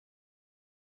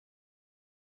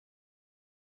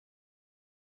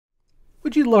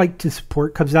Would you like to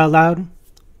support Cubs Out Loud?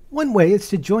 One way is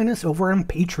to join us over on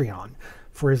Patreon.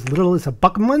 For as little as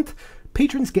 $1 a month,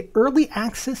 patrons get early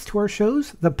access to our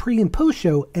shows, the pre- and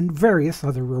post-show, and various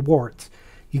other rewards.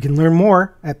 You can learn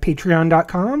more at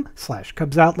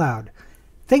patreon.com/CubsOutLoud.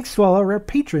 Thanks to all our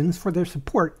patrons for their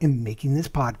support in making this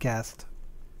podcast.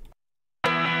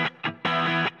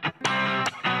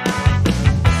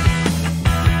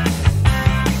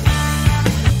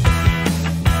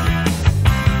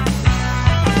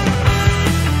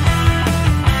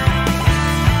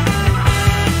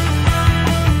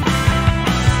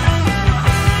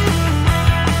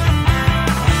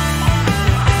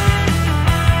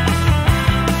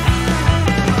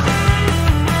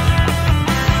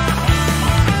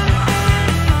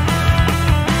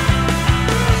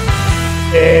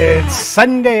 It's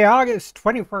Sunday, August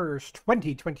 21st,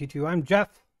 2022. I'm Jeff.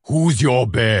 Who's your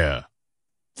bear?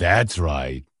 That's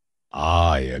right.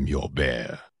 I am your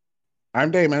bear.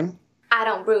 I'm Damon. I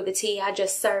don't brew the tea, I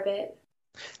just serve it.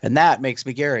 And that makes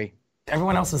me Gary.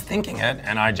 Everyone else is thinking it,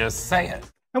 and I just say it.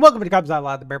 And welcome to Cubs Out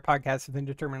Loud, the Bear Podcast of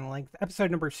Indeterminate Length,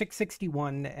 episode number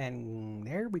 661. And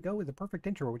there we go with the perfect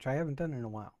intro, which I haven't done in a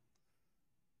while.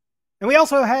 And we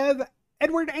also have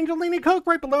Edward Angelini-Cooke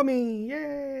right below me.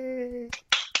 Yay!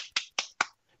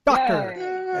 Dr.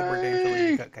 Edward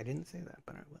Angelini-Cooke. I didn't say that,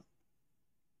 but I will.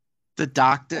 The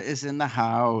doctor is in the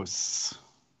house.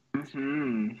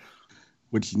 Mm-hmm.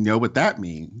 Would you know what that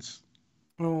means?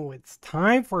 Oh, it's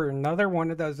time for another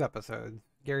one of those episodes.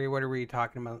 Gary, what are we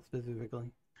talking about specifically?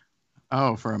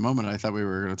 Oh, for a moment, I thought we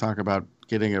were going to talk about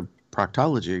getting a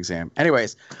proctology exam.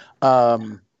 Anyways,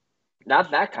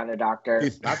 not that kind of doctor.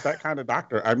 He's not that kind of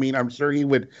doctor. I mean, I'm sure he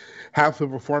would have to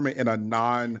perform it in a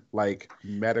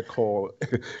medical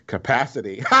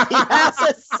capacity. he has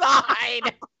a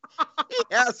side. He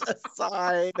has a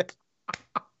side.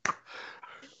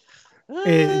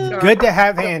 It's good to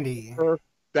have handy.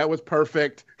 That was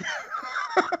perfect.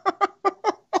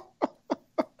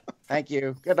 Thank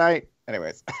you. Good night.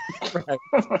 Anyways.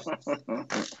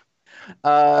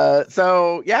 Dr.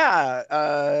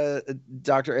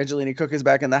 Angelini-Cooke is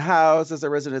back in the house as a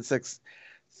resident sex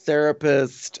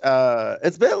therapist.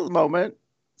 It's been a moment.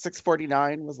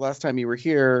 649 was last time you were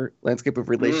here. Landscape of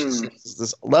Relationships is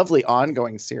this lovely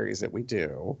ongoing series that we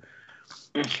do.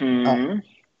 Mm-hmm.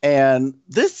 And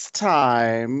this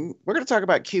time we're going to talk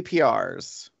about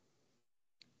QPRs.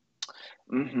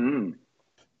 Mm-hmm.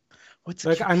 What's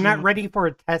Look, QPR? I'm not ready for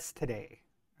a test today.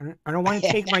 I don't want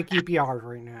to take my QPRs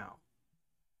right now.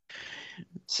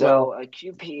 So a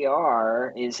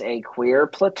QPR is a queer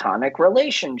platonic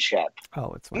relationship.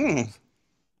 Oh, it's one of those.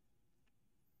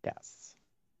 Yes.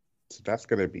 So that's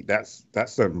gonna be that's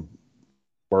some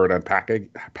word unpacking.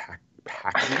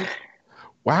 Packing.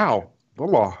 Wow, the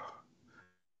law.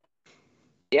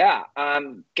 Yeah.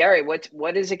 Gary,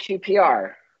 what is a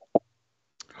QPR?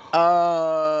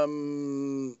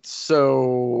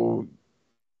 So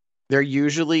they're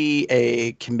usually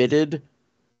a committed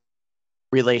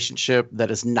relationship that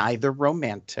is neither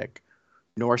romantic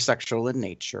nor sexual in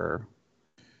nature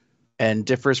and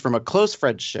differs from a close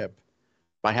friendship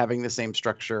by having the same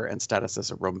structure and status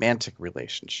as a romantic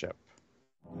relationship.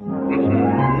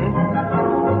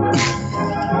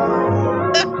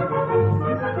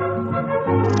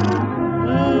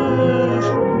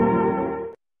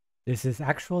 This is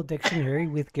Actual Dictionary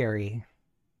with Gary.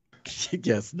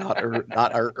 Yes, not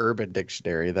our Urban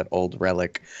Dictionary, that old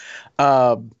relic.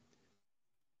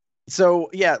 So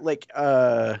it's like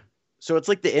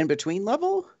the in-between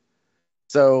level.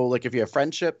 So like if you have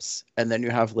friendships and then you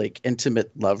have like intimate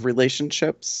love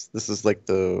relationships, this is like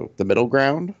the middle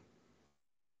ground.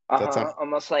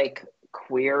 Almost like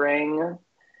queering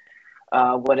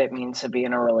what it means to be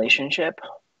in a relationship.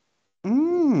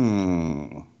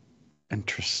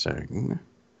 Interesting.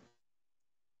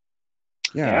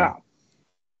 Yeah.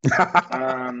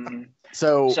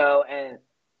 So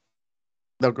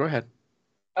no, go ahead.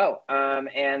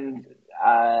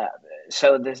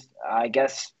 So this, I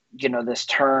guess, this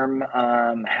term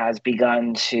has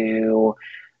begun to,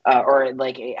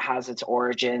 it has its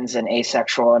origins in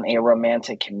asexual and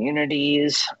aromantic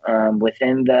communities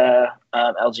within the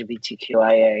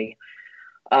LGBTQIA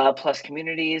plus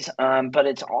communities, but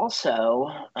it's also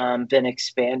been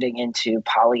expanding into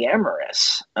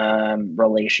polyamorous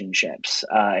relationships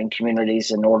in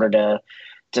communities in order to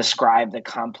describe the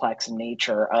complex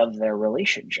nature of their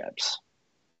relationships.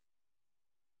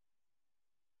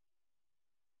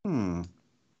 And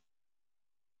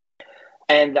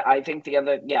I think the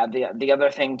other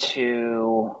thing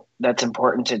that's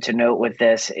important to note with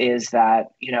this is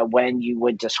that, when you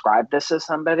would describe this as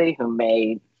somebody who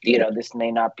may this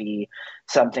may not be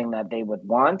something that they would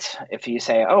want. If you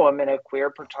say, oh, I'm in a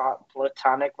queer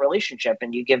platonic relationship,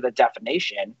 and you give the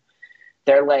definition,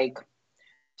 they're like,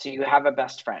 so you have a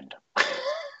best friend.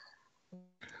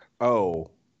 Oh,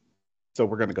 so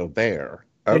we're going to go there.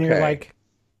 And Okay. you're like,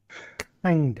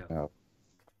 kind of. No.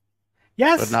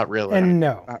 Yes, but not really. and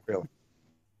no. Not really.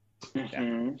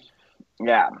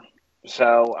 Yeah.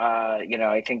 So,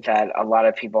 I think that a lot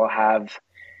of people have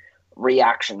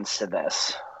reactions to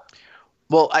this.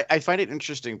 Well, I find it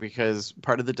interesting because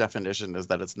part of the definition is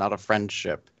that it's not a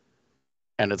friendship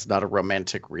and it's not a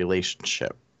romantic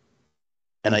relationship.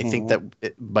 And I think that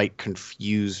it might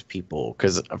confuse people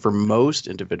because for most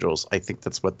individuals, I think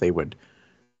that's what they would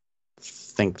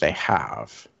think they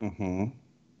have.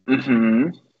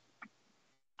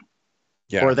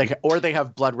 Yeah. Or they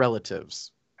have blood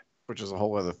relatives, which is a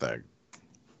whole other thing.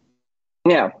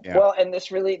 Yeah. Well, and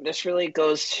this really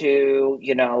goes to,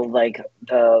 like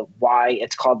the why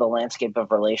it's called the landscape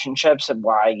of relationships, and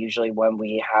why usually when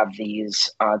we have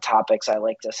these topics, I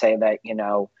like to say that,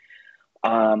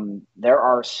 there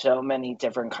are so many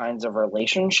different kinds of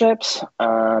relationships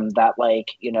that,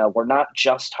 like, we're not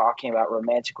just talking about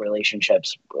romantic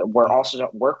relationships. We're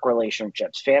also work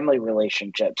relationships, family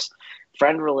relationships,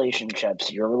 friend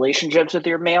relationships, your relationships with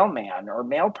your mailman or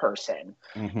mail person,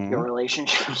 your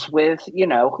relationships with,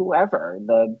 whoever,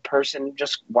 the person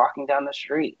just walking down the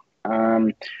street.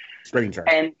 Stranger.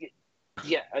 And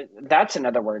yeah, that's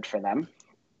another word for them.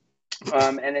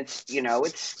 And it's,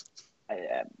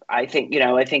 I think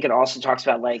it also talks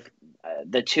about like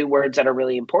the two words that are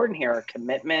really important here are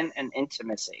commitment and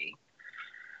intimacy.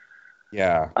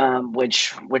 Yeah.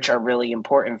 Which are really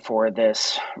important for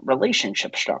this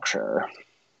relationship structure.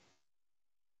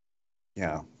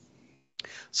 Yeah.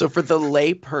 So for the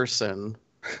lay person,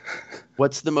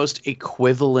 what's the most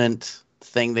equivalent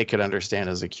thing they could understand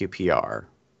as a QPR?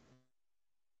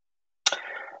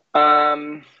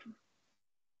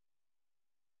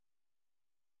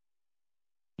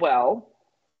 Well,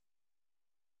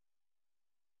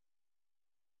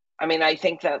 I mean, I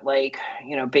think that, like,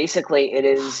 basically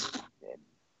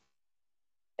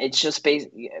it's just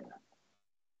basically.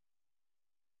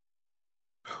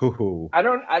 I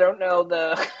don't know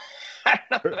the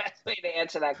best way to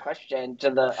answer that question to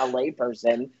a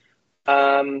layperson.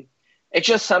 It's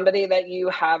just somebody that you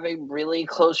have a really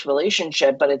close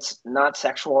relationship, but it's not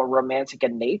sexual or romantic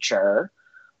in nature.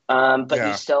 But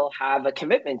you still have a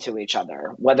commitment to each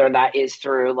other, whether that is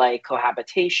through like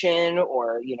cohabitation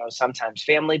or, sometimes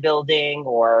family building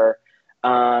or,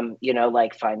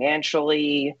 like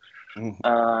financially.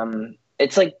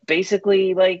 It's like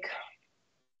basically like.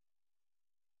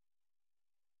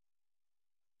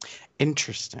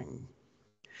 Interesting.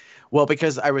 Well,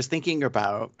 because I was thinking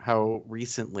about how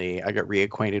recently I got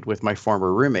reacquainted with my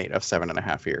former roommate of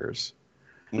 7.5 years.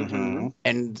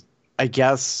 And I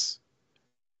guess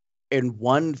in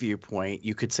one viewpoint,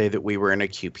 you could say that we were in a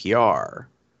QPR.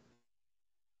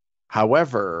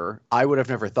 However, I would have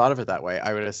never thought of it that way.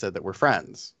 I would have said that we're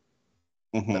friends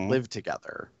that live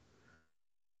together.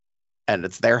 And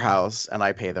it's their house and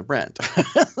I pay them rent.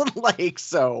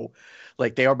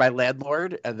 Like they are my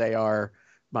landlord and they are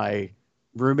my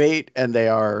roommate and they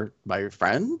are my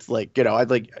friend. Like, I'd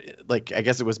like I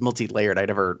guess it was multi-layered. I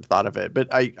never thought of it,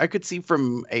 but I could see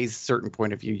from a certain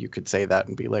point of view you could say that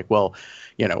and be like, well,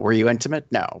 were you intimate?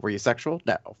 No. Were you sexual?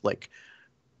 No. Like,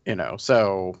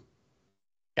 so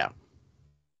yeah.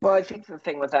 Well, I think the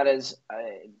thing with that is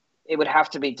it would have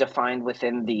to be defined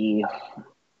within the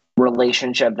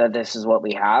relationship that this is what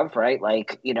we have, right?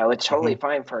 Like, it's totally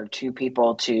fine for two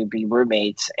people to be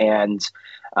roommates and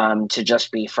to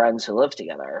just be friends who live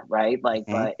together, right? Like,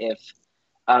 but if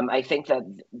I think that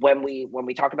when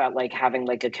we talk about like having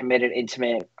like a committed,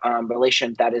 intimate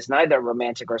relationship that is neither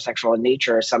romantic or sexual in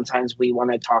nature, sometimes we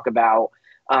want to talk about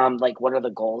like what are the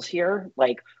goals here?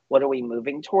 Like, what are we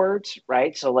moving towards,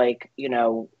 right? So like,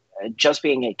 just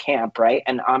being at camp, right?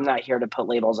 And I'm not here to put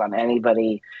labels on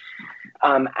anybody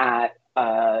at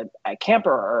camper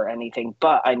or anything,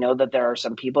 but I know that there are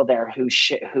some people there who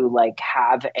like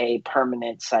have a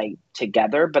permanent site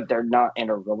together, but they're not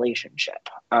in a relationship.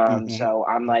 So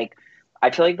I'm like, I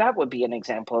feel like that would be an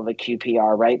example of a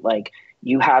QPR, right? Like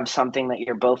you have something that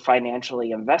you're both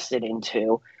financially invested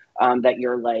into, that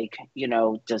you're like,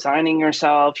 designing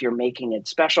yourself, you're making it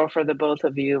special for the both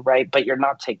of you, right? But you're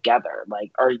not together,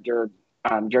 like, or you're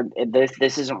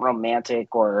this isn't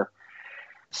romantic or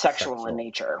sexual in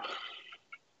nature.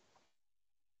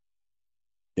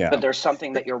 Yeah. But there's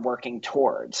something that you're working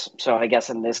towards. So I guess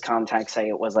in this context, say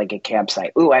it was like a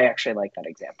campsite. Ooh, I actually like that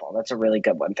example. That's a really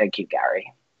good one. Thank you,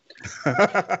 Gary.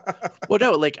 Well,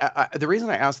 no, like the reason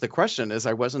I asked the question is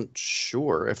I wasn't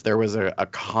sure if there was a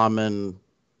common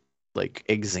like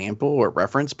example or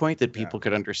reference point that people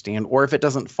could understand, or if it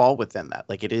doesn't fall within that.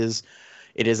 Like it is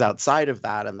outside of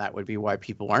that, and that would be why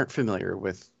people aren't familiar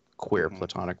with queer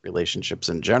platonic relationships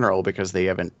in general, because they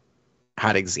haven't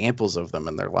had examples of them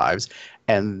in their lives,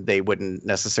 and they wouldn't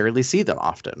necessarily see them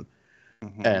often.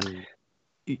 And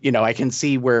I can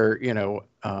see where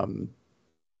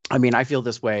I mean, I feel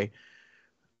this way.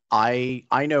 I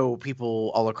know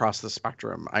people all across the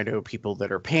spectrum. I know people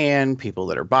that are pan, people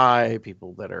that are bi,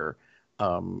 people that are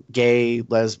gay,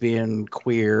 lesbian,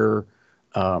 queer,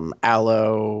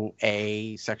 allo,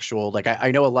 asexual. Like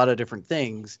I know a lot of different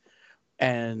things,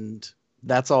 and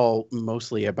that's all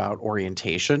mostly about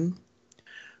orientation.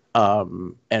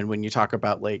 And when you talk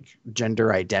about like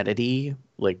gender identity,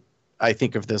 like I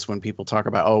think of this when people talk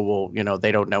about, oh, well,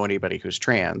 they don't know anybody who's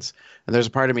trans. And there's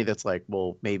a part of me that's like,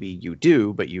 well, maybe you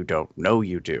do, but you don't know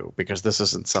you do, because this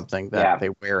isn't something that they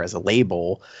wear as a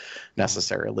label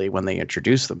necessarily when they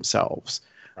introduce themselves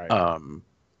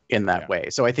in that way.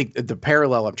 So I think the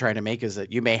parallel I'm trying to make is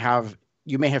that you may have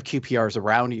QPRs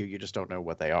around you, you just don't know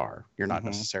what they are. You're not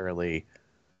necessarily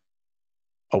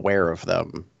aware of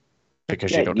them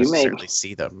because you don't necessarily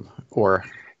see them, or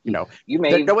you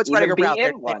may no one's running even be around. They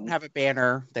in one. don't have a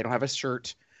banner. They don't have a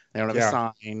shirt. They don't have a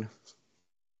sign.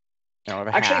 They don't have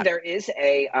a Actually, hat. there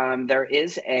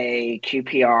is a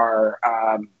QPR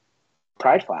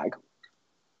pride flag.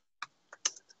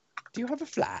 Do you have a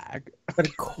flag? But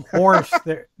of course,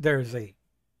 there's a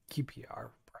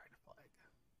QPR pride flag.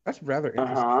 That's rather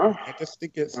interesting. I just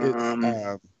think it's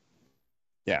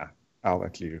yeah. I'll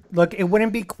let you. Look, it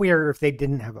wouldn't be queer if they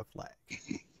didn't have a flag.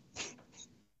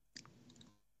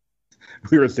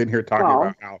 We were sitting here talking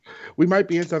about how we might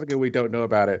be in something and we don't know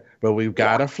about it, but we've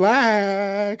got a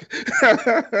flag.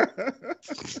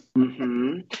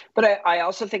 But I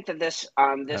also think that this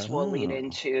will lead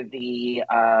into the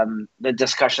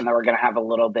discussion that we're going to have a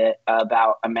little bit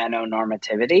about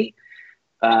amenonormativity,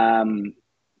 and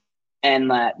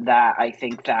that I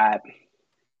think that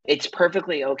it's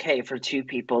perfectly okay for two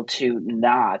people to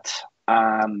not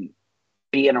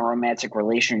be in a romantic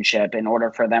relationship in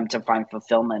order for them to find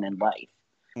fulfillment in life.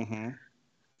 And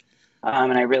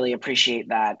I really appreciate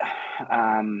that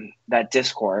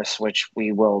discourse, which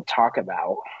we will talk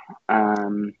about.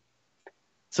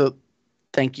 So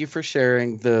thank you for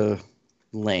sharing the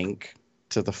link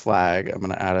to the flag. I'm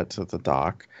going to add it to the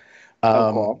doc.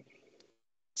 Cool.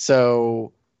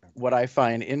 So what I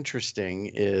find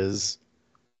interesting is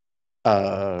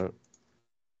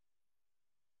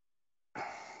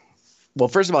well,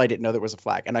 first of all, I didn't know there was a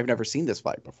flag, and I've never seen this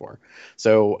flag before.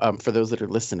 So for those that are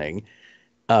listening,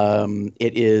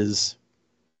 it is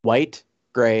white,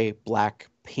 gray, black,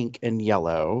 pink, and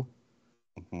yellow.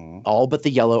 All but the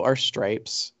yellow are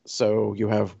stripes. So you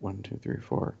have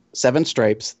 7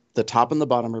 stripes. The top and the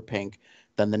bottom are pink.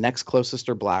 Then the next closest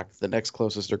are black. The next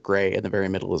closest are gray. And the very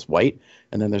middle is white.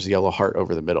 And then there's a yellow heart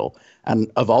over the middle. And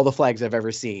of all the flags I've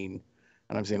ever seen,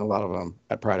 and I've seen a lot of them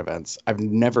at Pride events, I've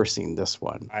never seen this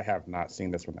one. I have not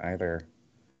seen this one either.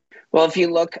 Well, if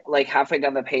you look like halfway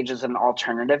down the page is an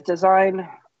alternative design,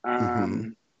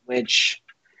 which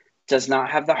does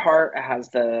not have the heart. It has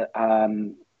the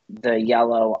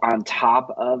yellow on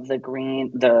top of the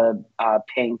green, the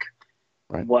pink,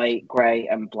 white, gray,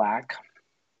 and black.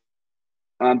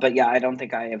 But yeah, I don't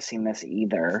think I have seen this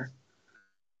either.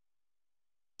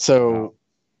 So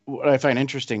what I find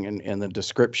interesting in the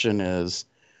description is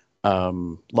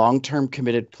long-term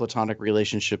committed platonic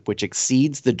relationship which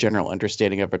exceeds the general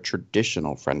understanding of a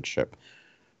traditional friendship.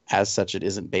 As such, it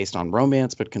isn't based on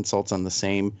romance, but consults on the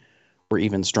same or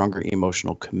even stronger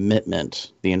emotional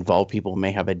commitment. The involved people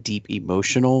may have a deep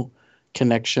emotional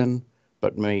connection,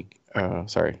 but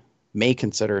may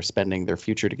consider spending their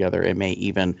future together and may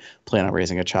even plan on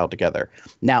raising a child together.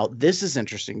 Now, this is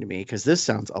interesting to me because this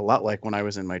sounds a lot like when I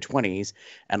was in my 20s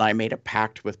and I made a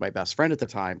pact with my best friend at the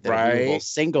time that if we were both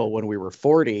single when we were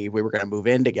 40, we were going to move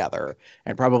in together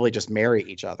and probably just marry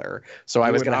each other. So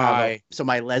I was going to have so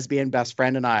my lesbian best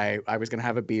friend and I was going to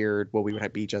have a beard. Well, we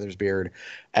would be each other's beard.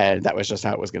 And that was just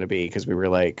how it was going to be because we were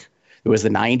like, it was the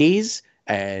 90s.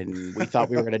 And we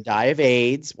thought we were going to die of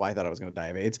AIDS. Well, I thought I was going to die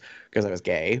of AIDS because I was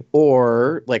gay.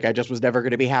 Or like I just was never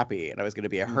going to be happy. And I was going to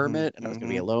be a hermit. And I was going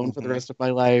to be alone for the rest of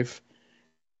my life.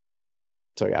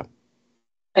 So, yeah.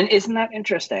 And isn't that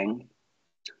interesting?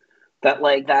 That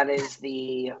like that is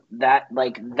the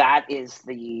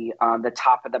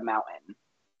top of the mountain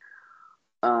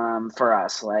for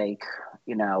us. Like,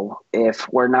 you know,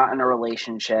 if we're not in a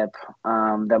relationship,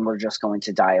 then we're just going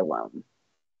to die alone.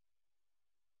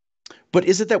 But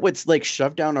is it that what's like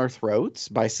shoved down our throats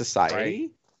by society?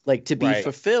 Right. Like to be Right.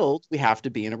 fulfilled, we have to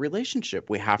be in a relationship.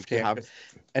 We have to have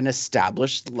an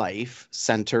established life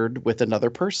centered with another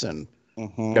person.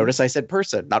 Mm-hmm. Notice I said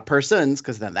person, not persons,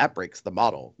 because then that breaks the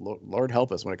model. Lord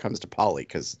help us when it comes to poly,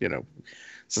 because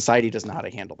society doesn't know how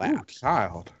to handle that. Ooh,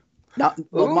 child. Not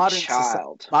well, Ooh,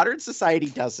 modern society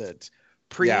doesn't.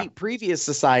 Previous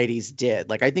societies did.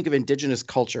 Like I think of indigenous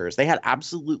cultures, they had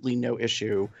absolutely no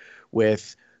issue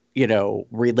with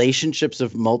relationships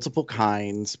of multiple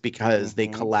kinds because they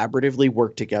collaboratively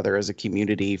work together as a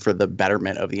community for the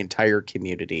betterment of the entire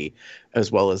community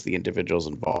as well as the individuals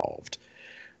involved.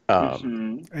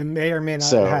 And may or may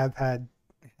not have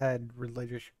had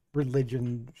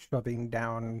religion shoving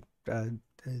down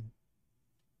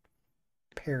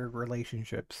paired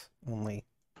relationships only.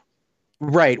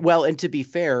 Right. Well, and to be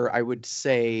fair, I would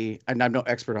say, and I'm no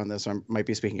expert on this, I might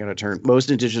be speaking out of turn,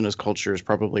 most indigenous cultures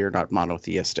probably are not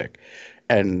monotheistic.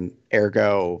 And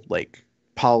ergo, like,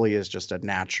 poly is just a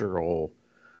natural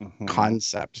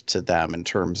concept to them in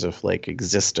terms of, like,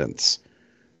 existence.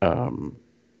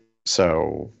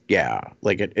 So, yeah,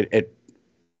 like,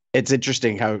 it's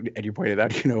interesting how, and you pointed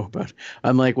out, but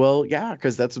I'm like, well, yeah,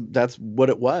 because that's what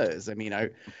it was. I mean, I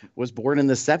was born in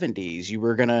the 70s. You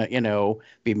were gonna,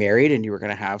 be married, and you were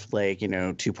gonna have like,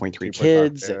 2.3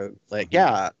 kids, and, like,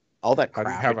 yeah, all that crap. I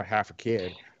didn't have a half a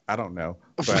kid. I don't know,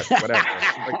 but whatever.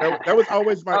 Like that was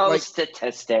always my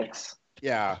statistics.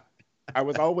 Yeah, that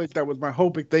was my whole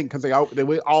big thing because they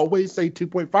would always say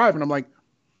 2.5, and I'm like,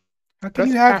 how can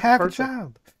you have half a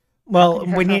child? Well,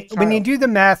 when you do the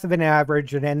math of an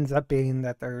average, it ends up being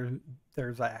that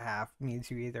there's a half means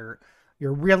you're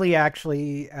really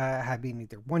actually having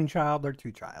either one child or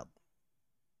two child.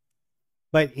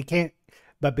 But you can't.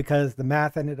 But because the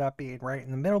math ended up being right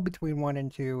in the middle between 1 and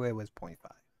 2, it was 0.5.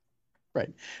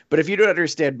 Right. But if you don't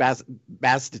understand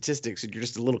math statistics and you're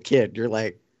just a little kid, you're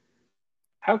like,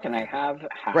 how can I have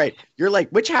half? Right. You're like,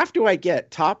 which half do I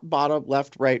get? Top, bottom,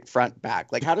 left, right, front,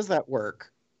 back. Like, how does that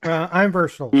work? I'm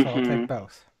versatile, so I'll take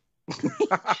both.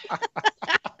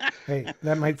 Hey,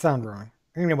 that might sound wrong.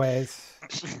 Anyways.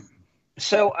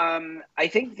 So I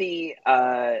think the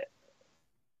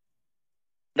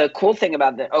cool thing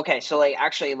about so like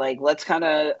actually like let's kind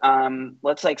of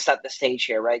let's like set the stage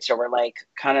here, right? So we're like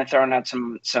kind of throwing out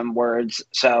some words.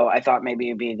 So I thought maybe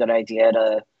it'd be a good idea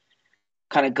to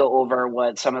kind of go over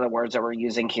what some of the words that we're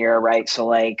using here, right? So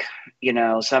like,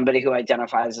 somebody who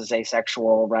identifies as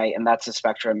asexual, right? And that's a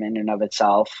spectrum in and of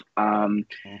itself.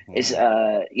 Is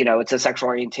it's a sexual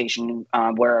orientation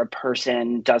where a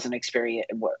person doesn't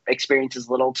experiences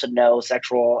little to no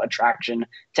sexual attraction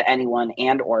to anyone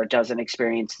and or doesn't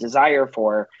experience desire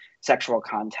for sexual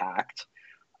contact.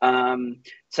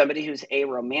 Somebody who's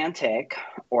aromantic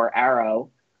or aro,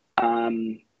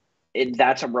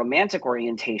 that's a romantic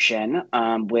orientation,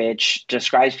 which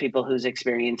describes people whose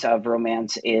experience of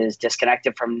romance is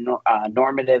disconnected from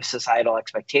normative societal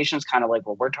expectations, kind of like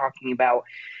what we're talking about,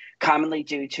 commonly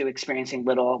due to experiencing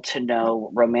little to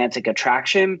no romantic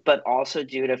attraction, but also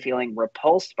due to feeling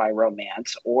repulsed by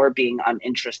romance or being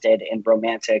uninterested in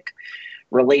romantic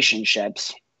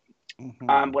relationships.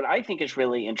 What I think is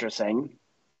really interesting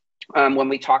when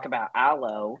we talk about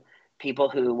allo, people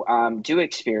who do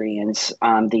experience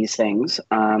these things.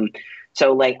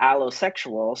 So like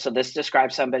allosexual, so this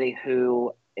describes somebody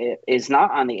who is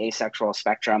not on the asexual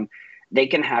spectrum. They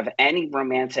can have any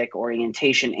romantic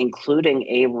orientation, including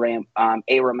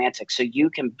aromantic. So you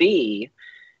can be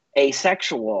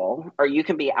asexual or you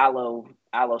can be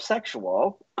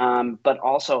allosexual, but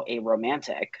also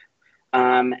aromantic.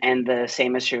 And the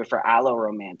same is true for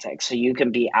alloromantic. So you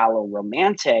can be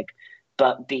alloromantic,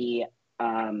 but be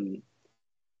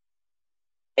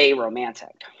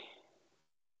aromantic.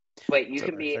 You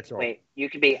can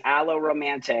be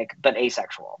alloromantic but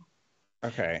asexual.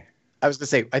 Okay. I was gonna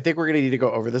say, I think we're gonna need to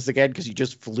go over this again because you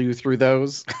just flew through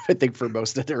those. I think for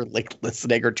most that are like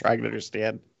listening or trying to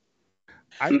understand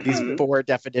these 4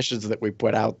 definitions that we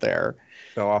put out there.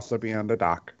 They'll also be on the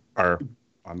doc or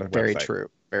on the website. Very true.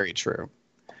 Very true.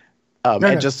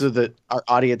 And just so that our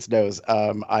audience knows,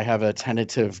 I have a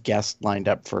tentative guest lined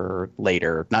up for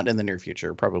later, not in the near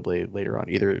future, probably later on,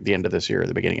 either the end of this year or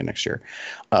the beginning of next year,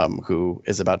 who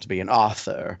is about to be an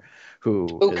author.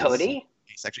 Cody?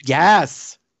 Asexual.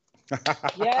 Yes.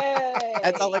 Yay!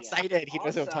 That's all excited. He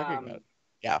knows what I'm talking about.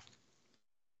 Yeah.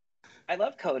 I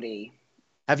love Cody.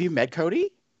 Have you met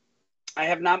Cody? I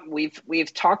have not.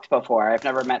 We've talked before. I've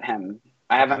never met him.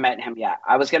 I haven't met him yet.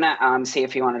 I was gonna see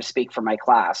if he wanted to speak for my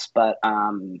class, but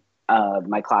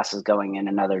my class is going in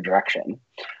another direction.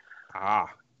 Ah.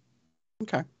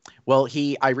 Okay. Well,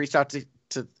 I reached out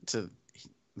to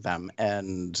them,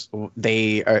 and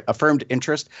they affirmed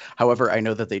interest. However, I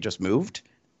know that they just moved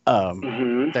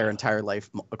their entire life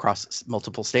across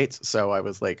multiple states. So I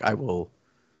was like, I will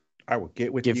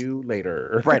get with you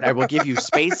later. Right. I will give you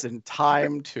space and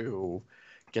time to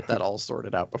get that all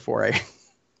sorted out before I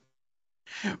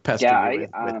pester you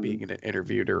with being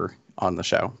interviewed or on the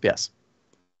show. Yes.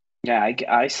 Yeah,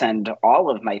 I send all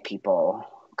of my people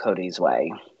Cody's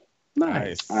way.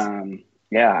 Nice.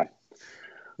 Yeah.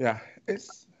 Yeah.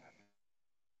 It's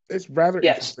rather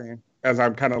interesting as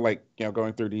I'm kind of like,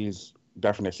 going through these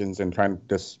definitions and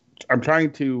I'm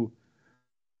trying to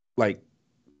like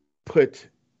put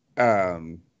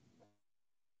the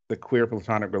queer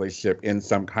platonic relationship in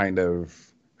some kind of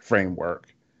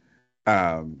framework.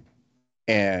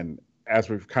 And as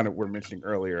we're mentioning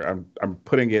earlier, I'm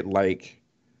putting it like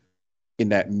in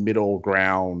that middle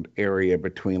ground area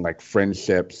between like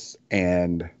friendships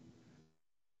and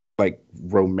like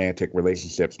romantic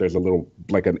relationships. There's a little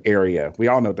like an area. We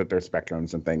all know that there's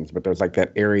spectrums and things, but there's like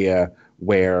that area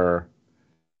where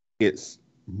it's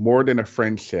more than a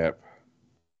friendship,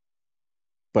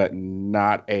 but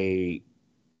not a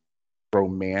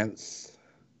romance.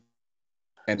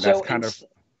 And that's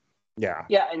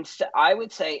I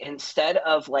would say instead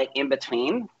of like in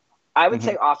between, I would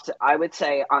say I would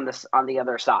say on the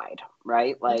other side,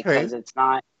 right? Like, because it's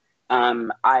not.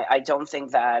 I don't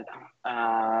think that.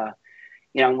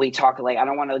 We talk like I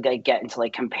don't want to get into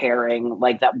like comparing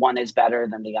like that one is better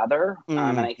than the other.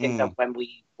 And I think that when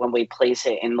we place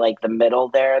it in like the middle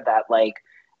there, that like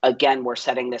again we're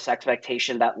setting this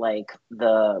expectation that like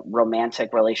the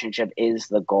romantic relationship is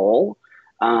the goal.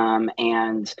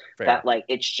 And that like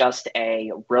it's just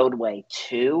a roadway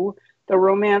to the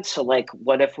romance. So like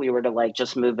what if we were to like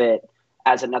just move it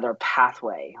as another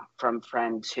pathway from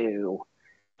friend to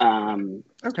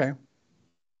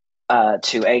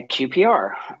to a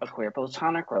QPR, a queer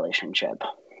platonic relationship.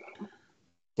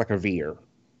 Like a veer.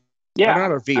 Yeah.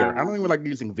 Not a veer. I don't even like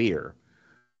using veer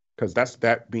because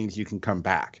that means you can come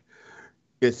back.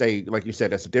 It's like you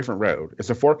said, it's a different road. It's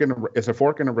a fork in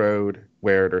a road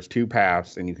where there's two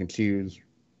paths and you can choose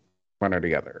one or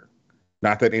the other.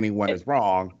 Not that anyone is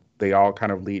wrong. They all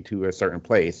kind of lead to a certain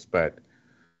place, but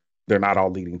they're not all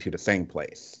leading to the same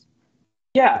place.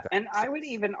 Yeah, and I would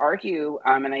even argue,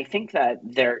 and I think that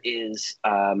there is,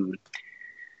 like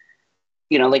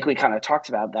we kind of talked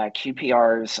about, that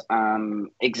QPRs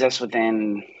exist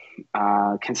within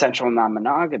consensual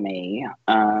non-monogamy.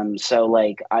 So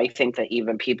like I think that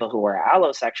even people who are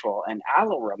allosexual and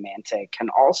alloromantic can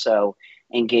also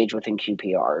engage within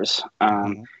QPRs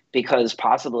because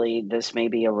possibly this may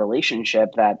be a relationship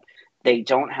that they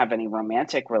don't have any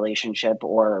romantic relationship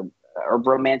or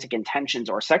romantic intentions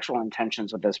or sexual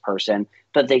intentions with this person,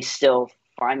 but they still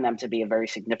find them to be a very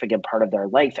significant part of their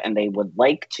life, and they would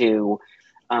like to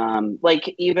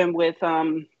like even with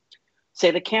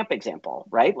say the camp example,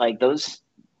 right? Like those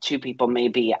two people may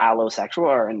be allosexual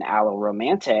or an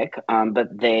alloromantic,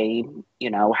 but they,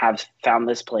 have found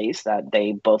this place that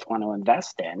they both want to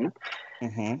invest in.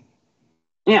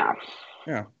 Yeah.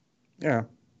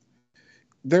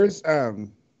 There's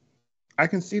I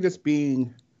can see this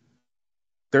being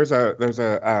there's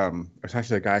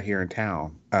actually a guy here in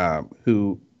town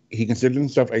who he considers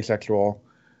himself asexual,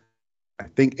 I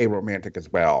think aromantic as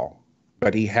well,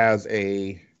 but he has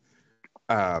a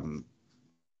oh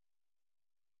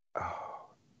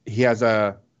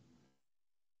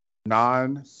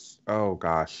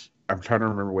gosh, I'm trying to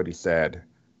remember what he said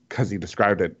because he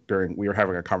described it we were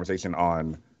having a conversation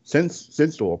on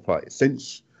sensual play,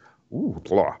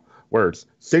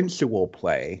 sensual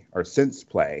play or sense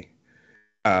play.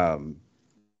 And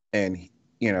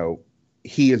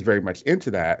he is very much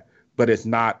into that, but it's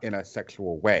not in a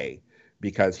sexual way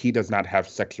because he does not have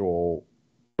sexual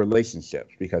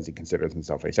relationships because he considers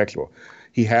himself asexual.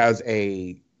 He has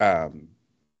a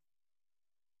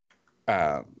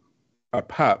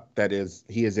pup that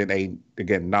he is in a,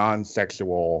 again,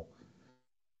 non-sexual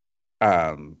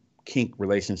kink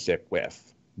relationship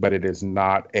with, but it is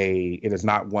not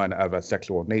one of a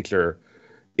sexual nature.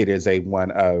 It is one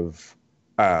of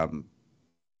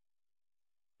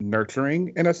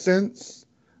nurturing in a sense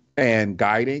and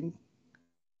guiding,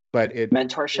 but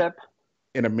mentorship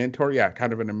in a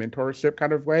mentorship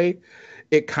kind of way.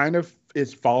 It kind of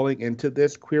is falling into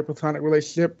this queer platonic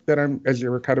relationship that as you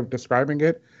were kind of describing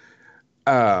it.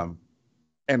 And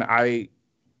when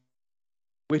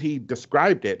he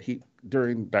described it,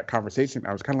 during that conversation,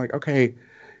 I was kind of like, okay,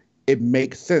 it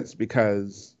makes sense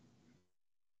because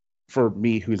for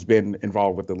me, who's been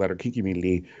involved with the letter kink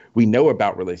community, we know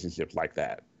about relationships like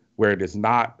that, where it is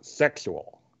not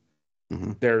sexual.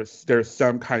 there's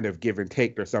some kind of give and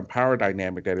take. There's some power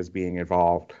dynamic that is being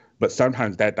involved, but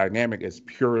sometimes that dynamic is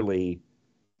purely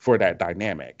for that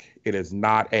dynamic. It is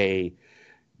not a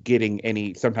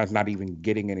sometimes not even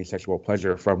getting any sexual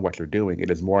pleasure from what you're doing. It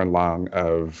is more along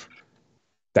of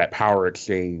that power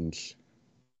exchange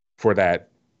for that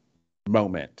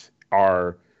moment,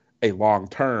 or a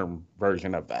long-term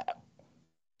version of that.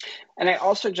 And I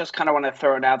also just kind of want to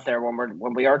throw it out there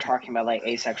when we are talking about like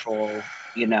asexual,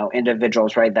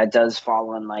 individuals, right? That does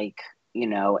fall in like,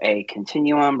 a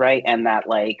continuum, right? And that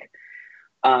like,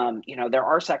 there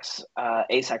are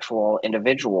asexual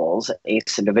individuals,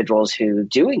 ace individuals who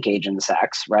do engage in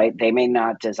sex, right? They may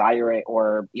not desire it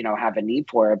or, have a need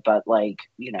for it, but like,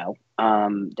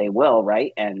 they will,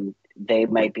 right? And they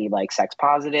might be like sex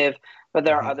positive, but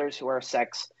there are others who are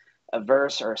sex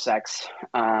averse or sex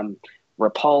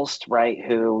repulsed, right?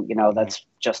 Who, that's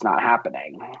just not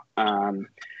happening.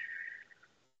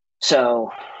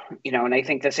 So, and I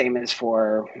think the same is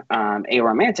for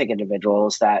aromantic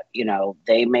individuals that,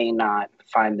 they may not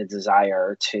find the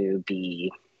desire to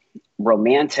be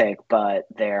romantic, but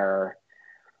their,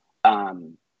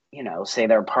 say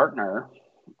their partner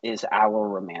is our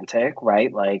romantic,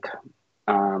 right? Like,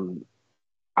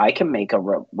 I can make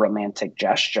a romantic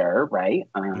gesture, right?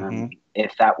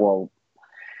 If that will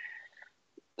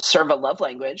serve a love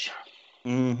language.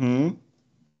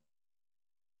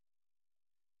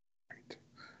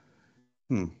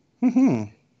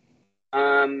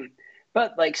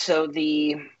 But like, so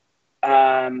the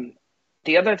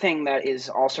other thing that is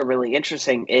also really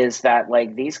interesting is that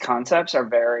like these concepts are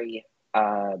very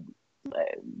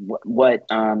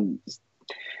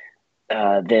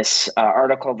this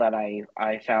article that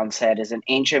I found said is an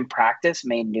ancient practice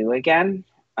made new again.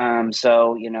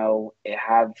 So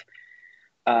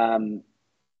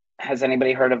has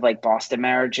anybody heard of like Boston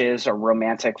marriages or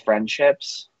romantic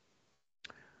friendships?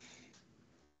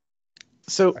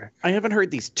 So I haven't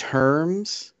heard these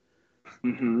terms,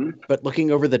 but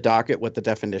looking over the docket, what the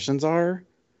definitions are,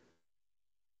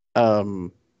 I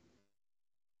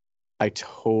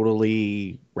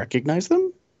totally recognize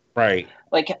them. Right.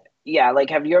 Like, yeah, like,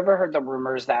 have you ever heard the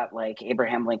rumors that like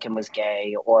Abraham Lincoln was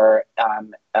gay or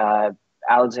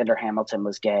Alexander Hamilton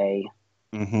was gay?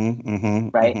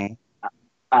 Right.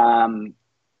 And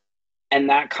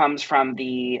that comes from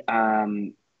the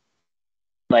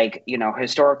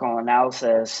historical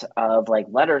analysis of like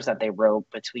letters that they wrote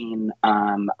between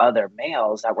other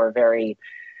males that were very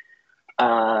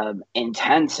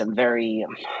intense and very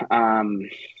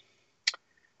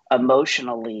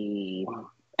emotionally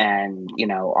and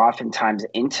oftentimes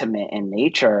intimate in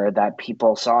nature, that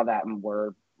people saw that and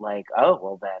were like, oh,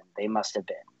 well, then they must have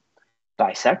been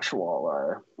bisexual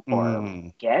or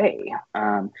gay.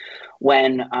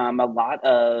 When a lot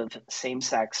of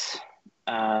same-sex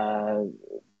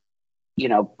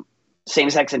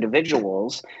same-sex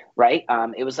individuals, right?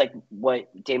 It was like what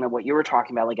you were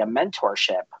talking about, like a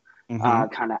mentorship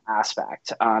kind of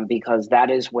aspect, because that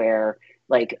is where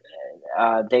like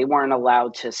they weren't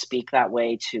allowed to speak that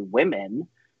way to women,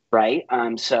 right?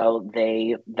 So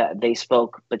they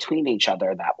spoke between each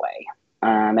other that way,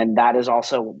 and that is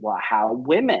also how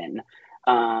women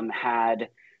had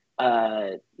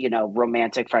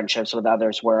romantic friendships with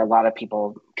others, where a lot of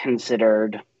people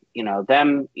considered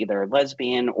them either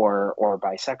lesbian or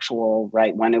bisexual,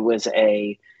 right? When it was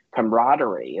a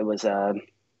camaraderie, it was a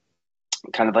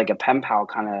kind of like a pen pal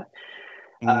kind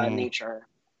of nature,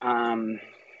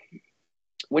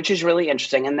 which is really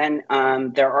interesting. And then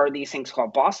there are these things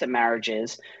called Boston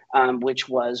marriages, which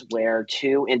was where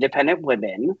two independent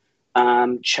women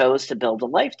chose to build a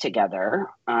life together,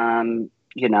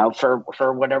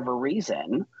 for whatever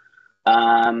reason.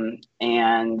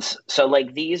 And so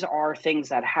like these are things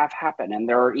that have happened, and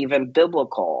there are even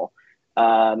biblical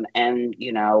and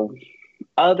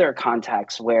other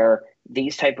contexts where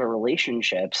these type of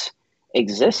relationships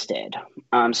existed.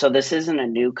 So this isn't a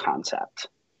new concept.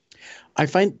 I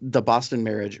find the Boston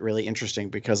marriage really interesting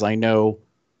because I know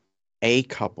a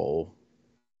couple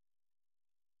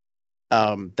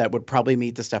that would probably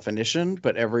meet this definition,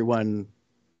 but everyone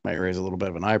might raise a little bit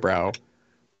of an eyebrow.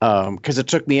 Because it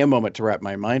took me a moment to wrap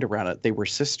my mind around it. They were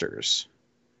sisters,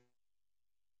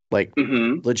 like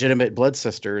legitimate blood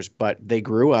sisters, but they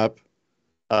grew up,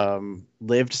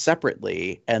 lived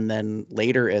separately, and then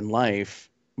later in life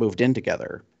moved in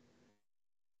together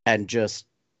and just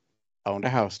owned a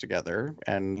house together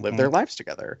and lived their lives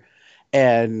together.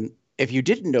 And if you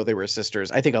didn't know they were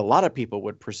sisters, I think a lot of people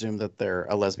would presume that they're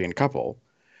a lesbian couple.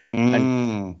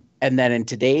 And then in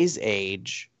today's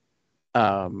age,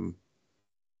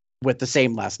 with the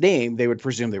same last name, they would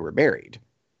presume they were married.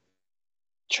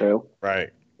 True. Right.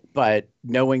 But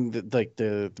knowing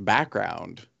the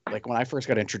background, like when I first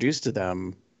got introduced to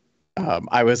them,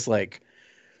 I was like,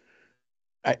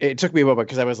 it took me a moment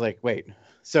because I was like, wait,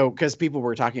 so because people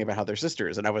were talking about how they're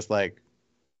sisters, and I was like,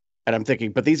 and I'm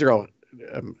thinking, but these are all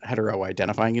hetero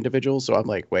identifying individuals, so I'm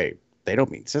like, wait, they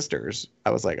don't mean sisters.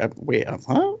 I was like, wait,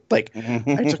 huh? Like,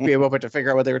 it took me a moment to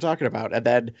figure out what they were talking about, and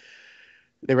then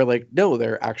they were like, no,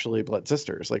 they're actually blood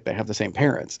sisters, like they have the same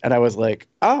parents, and I was like,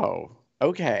 oh,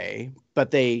 okay,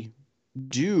 but they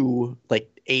do like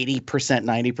 80%,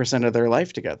 90% of their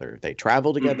life together. They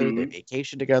travel together, they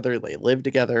vacation together, they live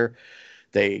together,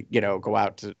 they, go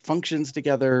out to functions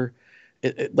together.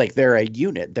 Like they're a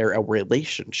unit, they're a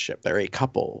relationship, they're a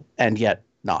couple, and yet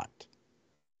not.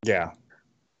 Yeah.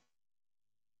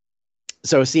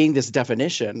 So seeing this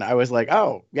definition, I was like,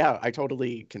 oh, yeah, I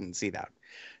totally can see that.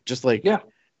 Just like,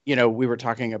 we were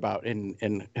talking about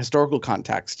in historical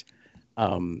context,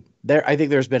 I think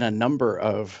there's been a number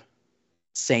of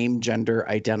same gender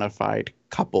identified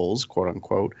couples, quote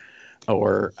unquote,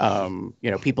 or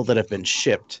people that have been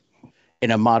shipped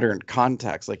in a modern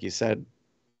context, like you said,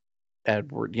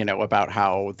 Edward, about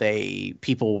how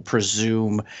people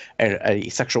presume a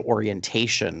sexual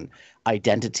orientation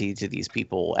identity to these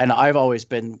people. And I've always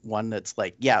been one that's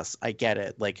like, yes, I get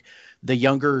it. Like the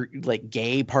younger, like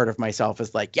gay part of myself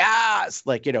is like, yes,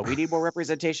 like, we need more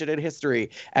representation in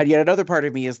history. And yet another part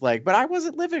of me is like, but I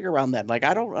wasn't living around then. Like,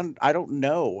 I don't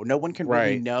know. No one can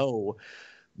really know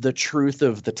the truth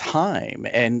of the time.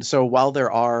 And so while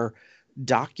there are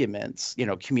documents,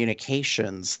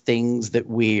 communications, things that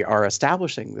we are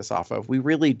establishing this off of, we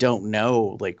really don't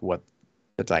know like what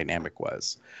the dynamic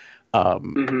was.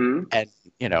 And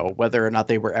whether or not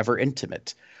they were ever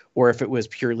intimate or if it was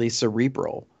purely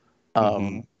cerebral.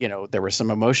 There were some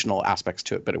emotional aspects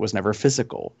to it, but it was never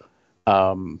physical.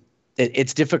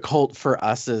 It's difficult for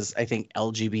us as, I think,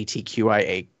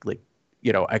 LGBTQIA, like,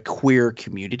 a queer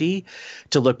community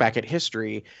to look back at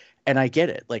history. And I get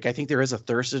it. Like, I think there is a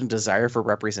thirst and desire for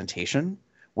representation.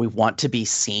 We want to be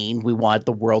seen. We want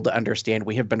the world to understand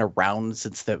we have been around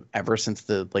since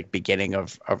the like beginning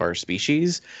of our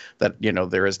species, that,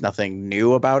 there is nothing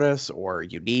new about us or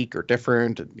unique or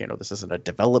different. This isn't a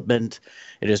development.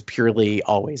 It has purely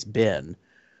always been.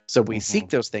 So we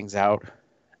seek those things out.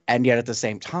 And yet at the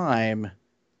same time,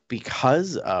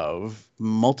 because of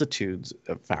multitudes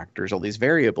of factors, all these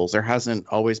variables, there hasn't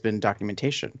always been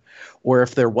documentation. Or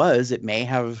if there was, it may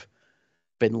have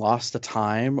been lost to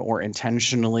time or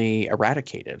intentionally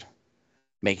eradicated,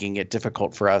 making it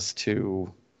difficult for us to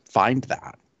find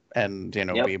that and,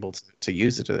 be able to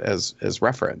use it as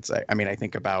reference. I mean, I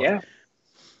think about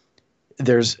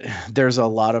there's a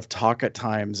lot of talk at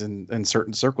times in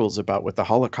certain circles about with the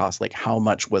Holocaust, like how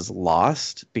much was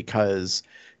lost because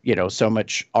so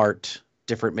much art,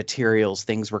 different materials,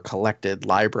 things were collected,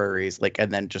 libraries, like,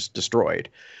 and then just destroyed.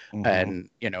 And,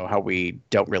 how we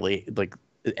don't really like,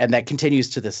 and that continues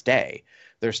to this day.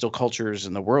 There's still cultures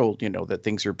in the world, that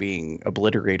things are being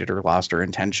obliterated or lost or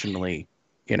intentionally,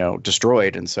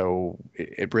 destroyed. And so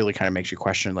it really kind of makes you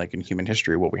question, like in human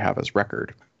history, what we have as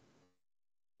record.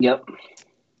 Yep.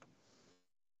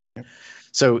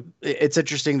 So it's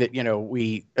interesting that,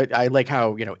 I like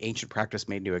how, ancient practice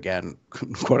made new again,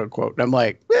 quote unquote. And I'm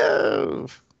like,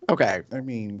 okay. I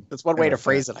mean, that's one way to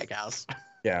phrase it, I guess.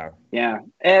 Yeah. Yeah.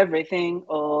 Everything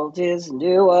old is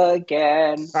new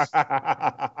again.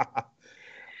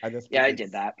 I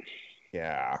did that.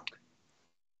 Yeah.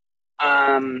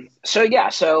 So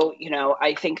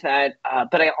I think that,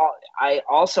 but I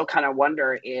also kind of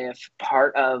wonder if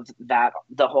part of that,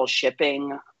 the whole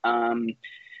shipping,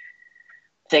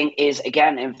 thing is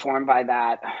again informed by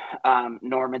that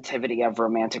normativity of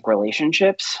romantic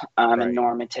relationships and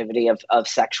normativity of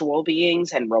sexual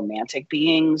beings and romantic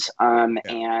beings and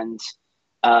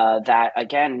that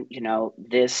again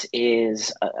this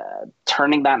is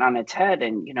turning that on its head,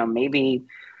 and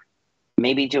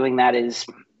maybe doing that is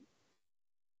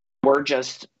we're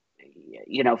just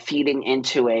feeding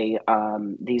into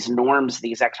these norms,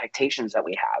 these expectations that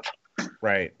we have.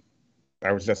 Right.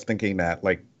 I was just thinking that,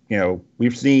 like,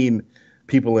 we've seen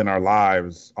people in our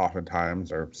lives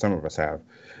oftentimes, or some of us have,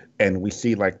 and we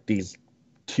see like these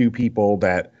two people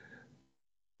that,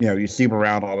 you see them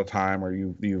around all the time, or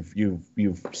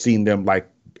you've seen them like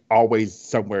always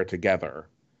somewhere together,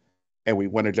 and we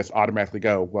want to just automatically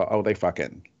go, well, oh, they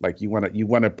fucking, like, you want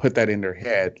to put that in their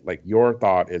head. Like, your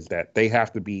thought is that they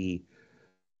have to be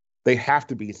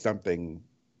something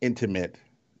intimate,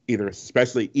 either,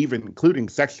 especially even including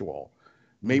sexual,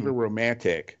 maybe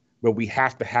romantic, but we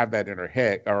have to have that in our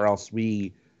head, or else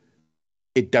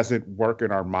it doesn't work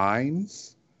in our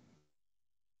minds.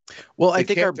 Well, I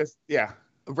think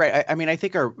Right. I mean, I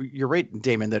think you're right,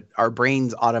 Damon, that our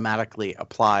brains automatically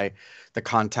apply the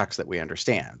context that we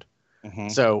understand. Mm-hmm.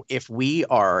 So if we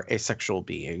are a sexual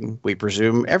being, we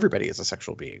presume everybody is a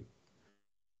sexual being.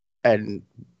 And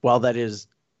while that is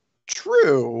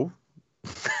true,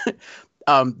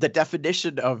 the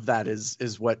definition of that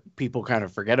is what people kind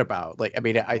of forget about. Like, I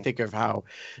mean, I think of how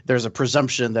there's a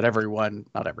presumption that everyone,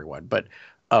 not everyone, but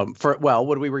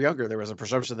when we were younger, there was a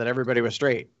presumption that everybody was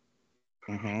straight.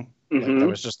 Mm-hmm. Like that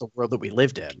was just the world that we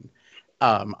lived in.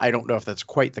 I don't know if that's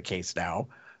quite the case now,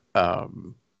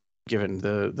 given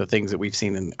the things that we've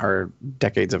seen in our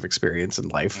decades of experience in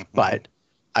life. Mm-hmm. But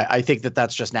I think that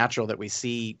that's just natural that we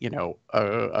see,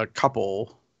 a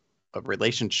couple, a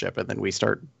relationship, and then we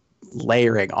start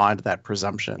layering onto that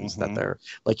presumptions that they're,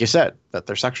 like you said, that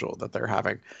they're sexual, that they're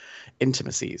having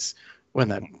intimacies, when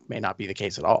that may not be the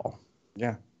case at all.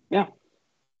 Yeah. Yeah.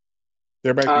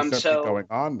 There might be something going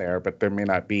on there, but it may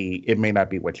not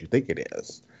be what you think it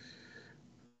is.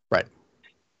 Right.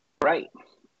 Right.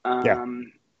 Yeah.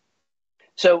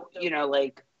 So,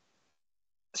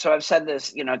 so I've said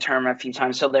this, term a few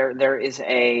times. So there is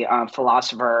a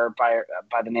philosopher by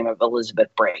the name of Elizabeth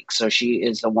Brake. So she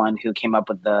is the one who came up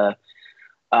with the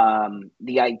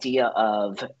idea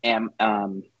of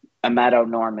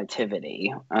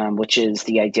amatonormativity, which is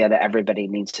the idea that everybody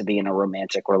needs to be in a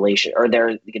romantic relation, or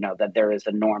that there is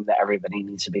a norm that everybody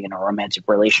needs to be in a romantic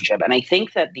relationship. And I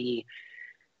think that the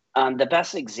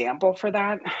best example for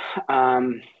that,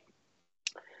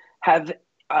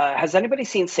 has anybody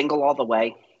seen Single All the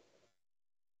Way?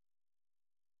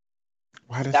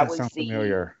 Why does that sound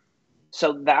familiar?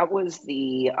 So that was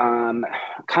the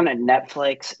kind of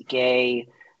Netflix gay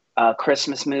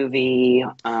Christmas movie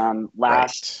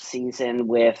last season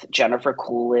with Jennifer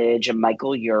Coolidge and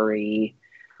Michael Urie,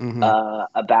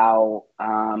 about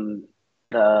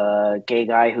the gay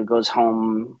guy who goes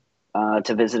home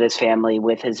to visit his family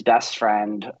with his best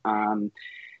friend, and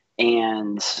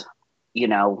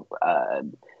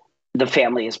the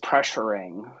family is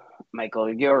pressuring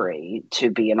Michael Urie to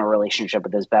be in a relationship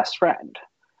with his best friend.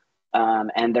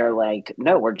 And they're like,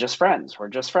 no, we're just friends. We're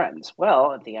just friends.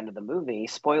 Well, at the end of the movie,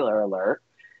 spoiler alert,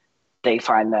 they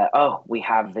find that, we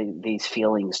have these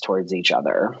feelings towards each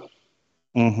other.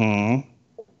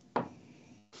 Mm-hmm.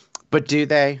 But do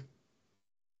they?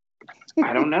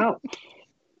 I don't know.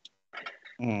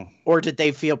 Or did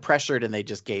they feel pressured and they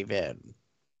just gave in?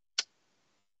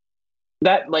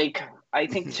 That, I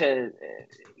think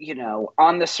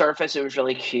on the surface, it was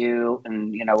really cute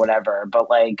and, whatever. But,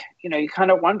 you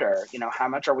kind of wonder, how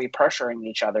much are we pressuring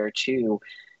each other to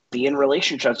be in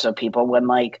relationships with people when,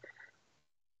 I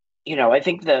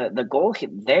think the goal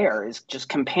there is just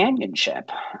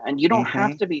companionship. And you don't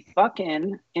have to be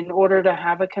fucking in order to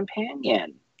have a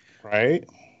companion. Right.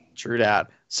 True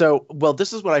that. So, well,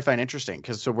 this is what I find interesting,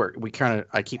 because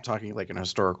I keep talking like an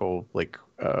historical,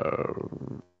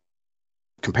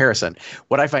 comparison.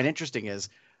 What I find interesting is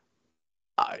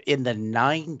in the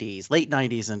 90s, late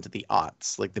 90s into the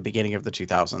aughts, like the beginning of the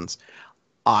 2000s,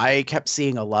 I kept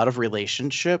seeing a lot of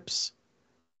relationships,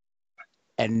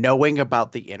 and knowing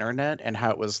about the internet and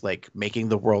how it was making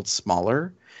the world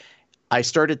smaller, I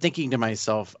started thinking to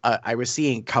myself, I was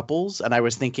seeing couples and I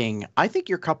was thinking, I think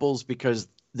you're couples because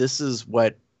this is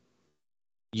what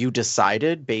you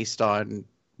decided based on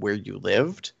where you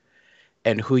lived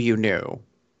and who you knew.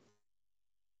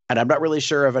 And I'm not really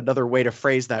sure of another way to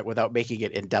phrase that without making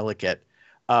it indelicate.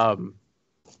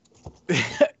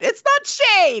 It's not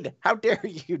shade. How dare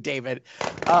you, David?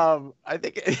 I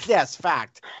think, yes,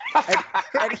 fact.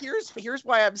 And here's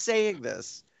why I'm saying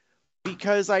this.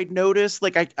 Because I noticed,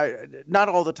 I not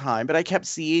all the time, but I kept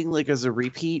seeing as a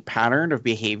repeat pattern of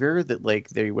behavior that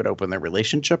they would open their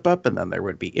relationship up and then there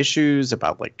would be issues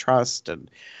about trust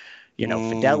and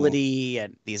fidelity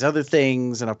and these other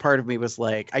things. And a part of me was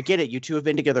like, I get it. You two have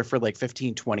been together for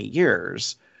 15, 20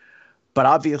 years. But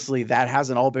obviously that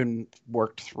hasn't all been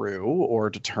worked through or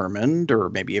determined, or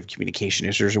maybe you have communication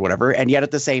issues or whatever. And yet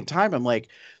at the same time, I'm like,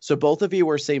 so both of you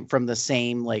were from the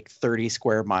same 30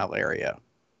 square mile area.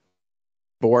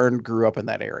 Born, grew up in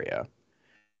that area.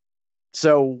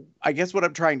 So I guess what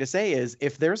I'm trying to say is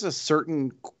if there's a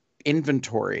certain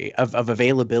inventory of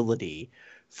availability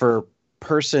for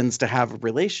persons to have a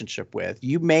relationship with,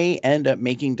 you may end up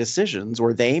making decisions,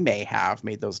 or they may have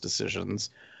made those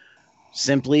decisions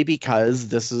simply because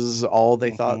this is all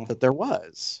they thought that there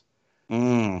was.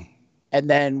 And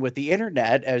then with the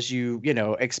internet, as you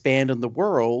expand in the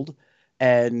world,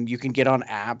 and you can get on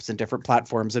apps and different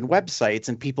platforms and websites,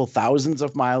 and people thousands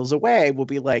of miles away will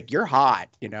be like, you're hot,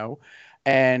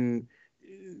 and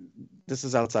this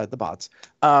is outside the bots,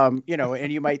 and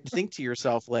you might think to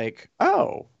yourself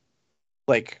oh,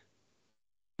 like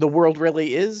the world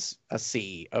really is a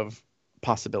sea of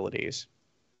possibilities.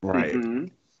 Right. Mm-hmm.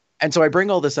 And so I bring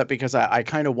all this up because I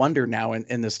kind of wonder now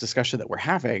in this discussion that we're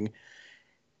having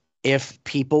if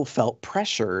people felt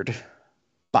pressured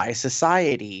by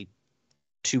society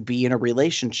to be in a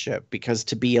relationship, because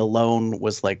to be alone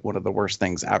was like one of the worst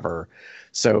things ever.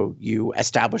 So you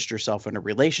established yourself in a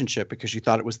relationship because you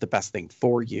thought it was the best thing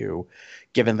for you,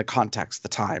 given the context, the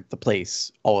time, the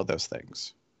place, all of those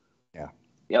things. Yeah.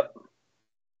 Yep.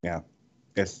 Yeah.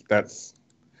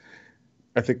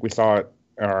 I think we saw it,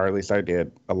 or at least I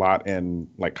did, a lot in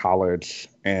like college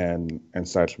and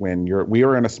such. When we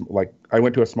were in I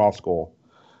went to a small school,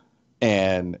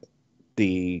 and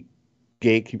the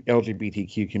gay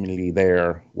LGBTQ community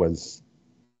there was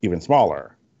even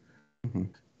smaller,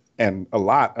 and a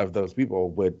lot of those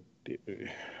people would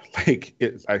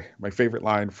my favorite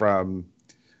line from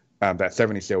that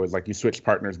 '70s show was like, you switch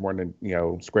partners more than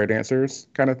square dancers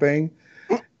kind of thing,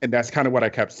 and that's kind of what I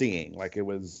kept seeing. Like it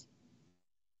was,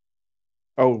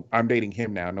 oh, I'm dating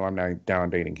him now. No, I'm not down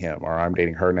dating him. Or I'm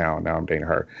dating her now. Now I'm dating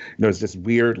her. It's this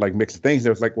weird like mix of things. It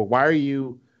was like, well, why are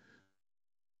y'all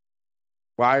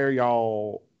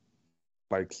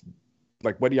like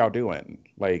what are y'all doing?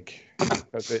 Like,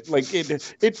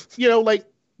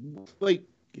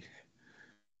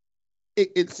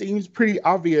 it seems pretty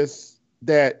obvious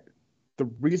that the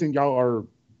reason y'all are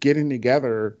getting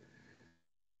together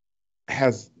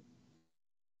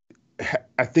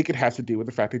I think it has to do with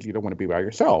the fact that you don't want to be by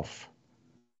yourself.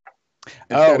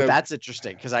 That's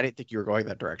interesting, because I didn't think you were going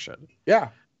that direction. Yeah.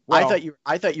 Well,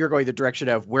 I thought you were going the direction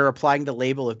of, we're applying the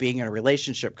label of being in a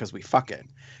relationship because we fucking,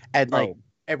 and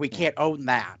and we can't own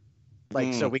that.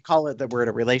 So we call it that we're in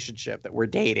a relationship, that we're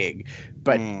dating,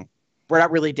 but we're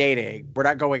not really dating. We're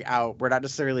not going out. We're not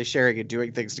necessarily sharing and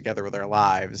doing things together with our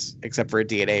lives, except for a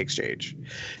DNA exchange.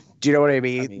 Do you know what I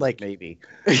mean? Maybe.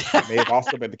 It may have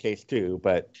also been the case too,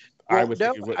 but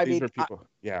these were people.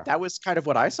 Yeah. That was kind of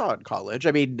what I saw in college.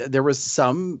 I mean, there was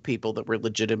some people that were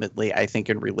legitimately, I think,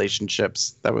 in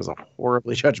relationships. That was a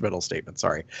horribly judgmental statement.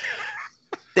 Sorry.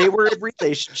 They were in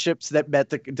relationships that met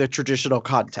the traditional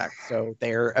context. So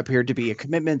there appeared to be a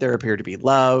commitment, there appeared to be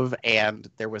love, and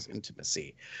there was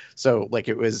intimacy. So like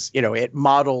it was, it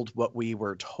modeled what we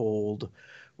were told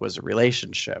was a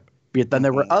relationship. But then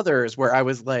there were others where I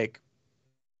was like,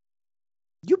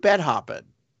 you bed hopping.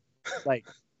 Like,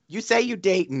 you say you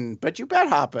dating, but you bed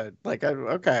hopping. Like,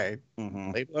 okay,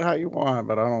 label it how you want,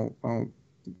 but I don't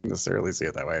necessarily see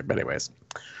it that way. But anyways.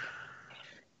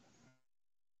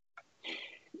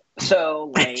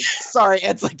 So, like, sorry,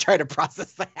 Ed's like trying to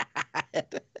process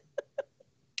that.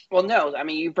 Well, no, I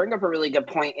mean, you bring up a really good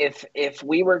point. If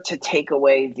we were to take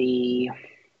away the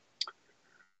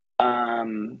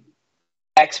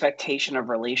expectation of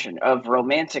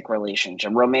romantic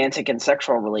and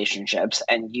sexual relationships,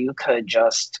 and you could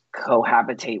just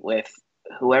cohabitate with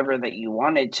whoever that you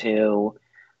wanted to,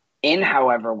 in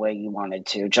however way you wanted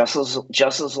to, just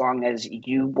as long as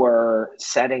you were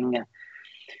setting,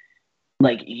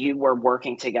 like, you were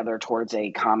working together towards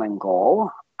a common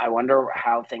goal, I wonder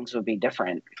how things would be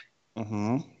different.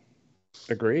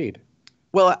 Agreed.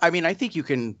 Well, I mean, I think you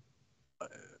can.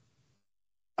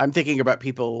 I'm thinking about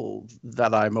people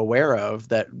that I'm aware of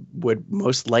that would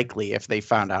most likely, if they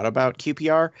found out about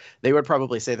QPR, they would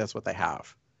probably say that's what they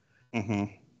have.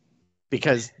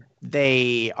 Because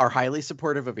they are highly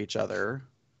supportive of each other.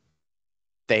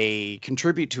 They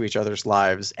contribute to each other's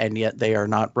lives, and yet they are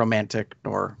not romantic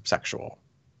nor sexual.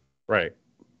 Right.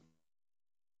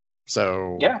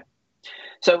 So yeah.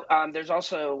 So there's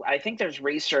also, I think there's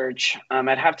research.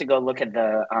 I'd have to go look at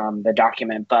the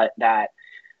document, but that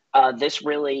this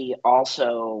really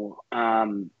also.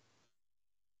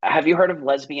 Have you heard of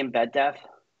lesbian bed death?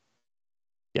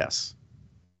 Yes.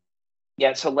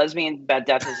 Yeah, so lesbian bed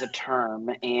death is a term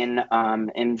in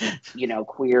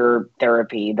queer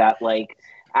therapy that, like,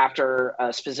 after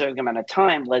a specific amount of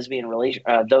time, those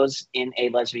in a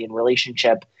lesbian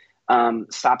relationship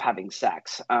stop having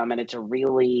sex, and it's a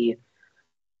really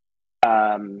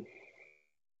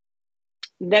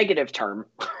negative term,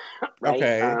 right?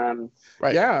 Okay.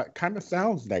 Right. Yeah, it kind of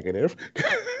sounds negative.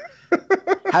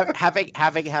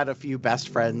 having had a few best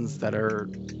friends that are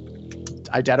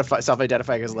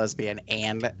self-identifying as lesbian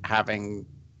and having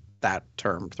that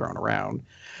term thrown around,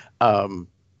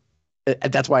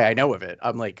 that's why I know of it.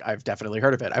 I'm like, I've definitely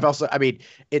heard of it. I've also, I mean,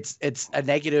 it's a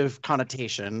negative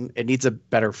connotation. It needs a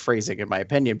better phrasing, in my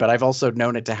opinion. But I've also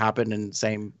known it to happen in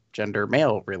same gender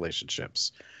male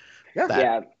relationships.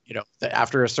 That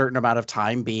after a certain amount of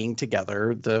time being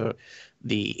together,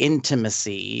 the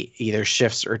intimacy either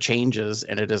shifts or changes,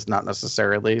 and it is not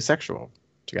necessarily sexual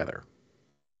together.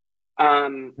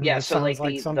 Yeah, This so sounds like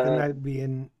like the something that'd be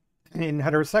in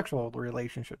heterosexual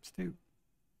relationships too.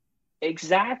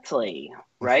 exactly,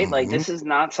 right? Like Mhm. this is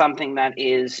not something that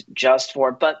is just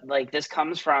for, but like this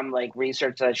comes from like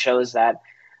research that shows that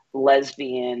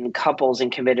lesbian couples in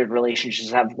committed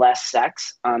relationships have less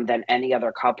sex than any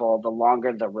other couple the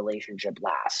longer the relationship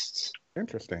lasts,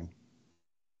 Interesting.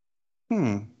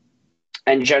 and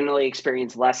generally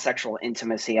experience less sexual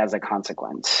intimacy as a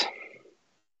consequence.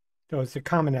 So it's a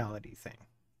commonality thing.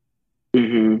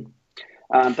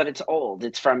 But it's old.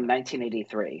 It's from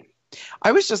 1983.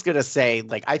 I was just gonna say,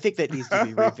 like, I think that needs to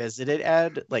be revisited,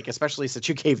 Ed. Like, especially since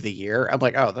you gave the year. I'm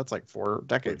like, oh, that's like 4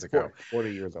 decades ago.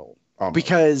 40 years old. Almost.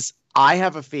 Because I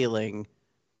have a feeling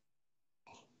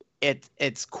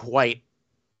it's quite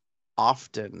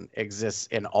often exists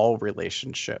in all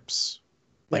relationships.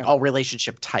 Like all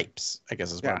relationship types, I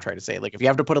guess is what I'm trying to say. Like if you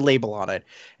have to put a label on it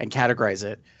and categorize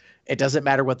it, it doesn't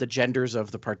matter what the genders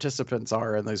of the participants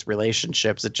are in those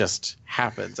relationships. It just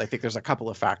happens. I think there's a couple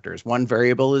of factors. One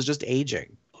variable is just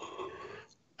aging.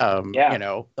 You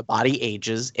know, the body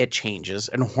ages, it changes,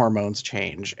 and hormones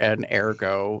change, and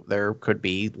ergo there could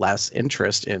be less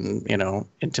interest in, you know,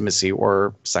 intimacy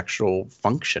or sexual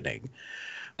functioning.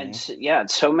 And so, yeah,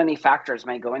 so many factors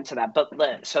may go into that.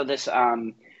 But so this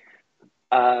so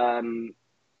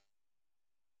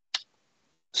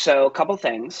a couple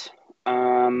things.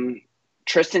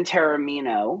 Tristan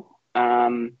Taormino,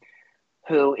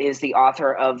 who is the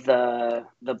author of the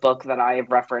book that I have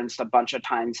referenced a bunch of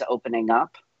times, Opening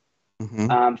Up,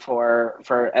 for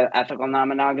ethical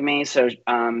non-monogamy. So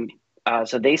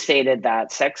so they stated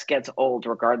that sex gets old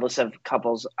regardless of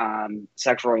couples'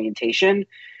 sexual orientation.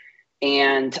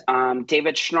 And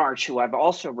David Schnarch, who I've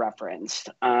also referenced,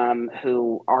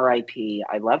 who R.I.P.,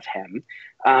 I love him,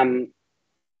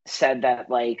 said that,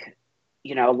 like,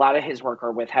 you know, a lot of his work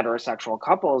are with heterosexual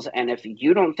couples, and if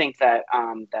you don't think that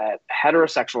that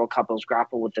heterosexual couples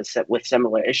grapple with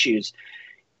similar issues,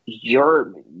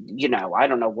 you're, you know, I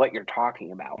don't know what you're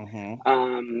talking about.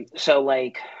 So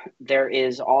like there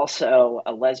is also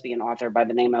a lesbian author by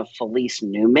the name of Felice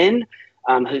Newman,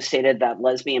 who stated that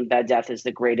lesbian bed death is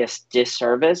the greatest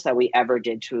disservice that we ever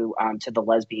did to the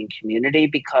lesbian community,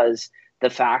 because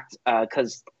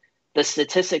the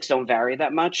statistics don't vary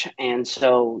that much. And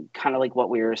so kind of like what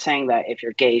we were saying, that if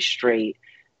you're gay, straight,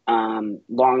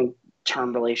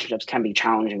 long-term relationships can be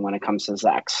challenging when it comes to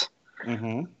sex.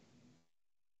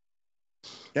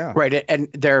 Yeah. Right. And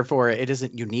therefore it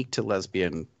isn't unique to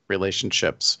lesbian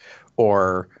relationships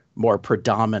or more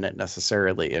predominant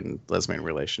necessarily in lesbian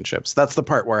relationships. That's the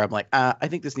part where I'm like, I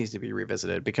think this needs to be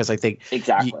revisited, because I think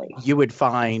you would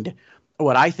find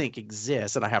what I think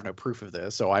exists, and I have no proof of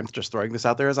this, so I'm just throwing this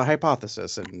out there as a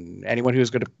hypothesis, and anyone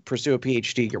who's going to pursue a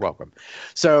PhD, you're welcome.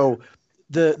 So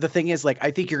the thing is, like,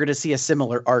 I think you're going to see a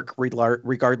similar arc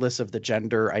regardless of the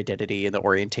gender identity and the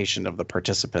orientation of the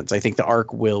participants. I think the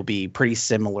arc will be pretty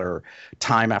similar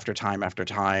time after time after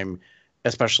time,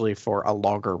 especially for a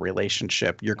longer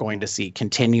relationship. You're going to see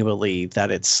continually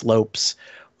that it slopes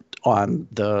on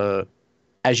the,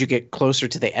 as you get closer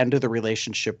to the end of the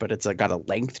relationship, but it's got a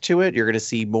length to it. You're going to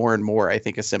see more and more, I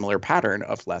think, a similar pattern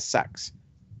of less sex,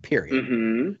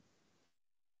 period.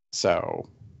 So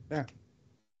yeah,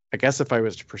 I guess if I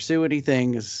was to pursue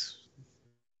anything is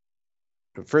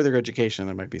further education,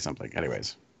 there might be something.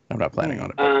 Anyways, I'm not planning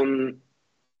on it.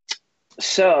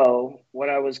 So what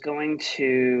I was going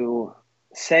to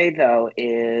say though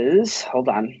is, hold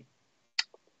on.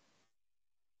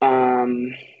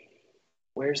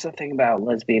 Where's the thing about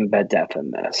lesbian bed death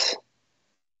in this?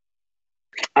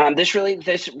 This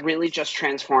really just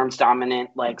transforms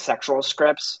dominant like sexual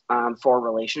scripts for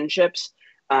relationships,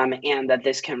 and that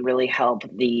this can really help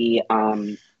the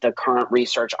current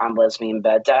research on lesbian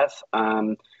bed death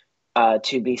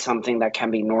to be something that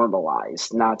can be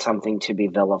normalized, not something to be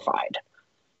vilified.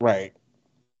 Right.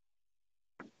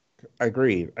 I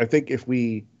agree. I think if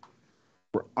we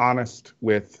were honest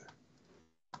with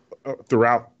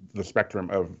throughout the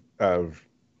spectrum of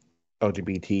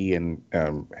LGBT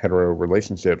and hetero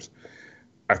relationships,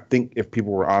 I think if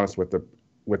people were honest with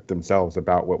themselves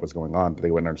about what was going on, they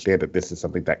would understand that this is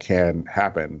something that can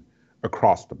happen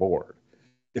across the board.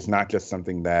 It's not just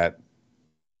something that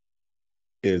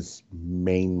is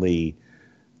mainly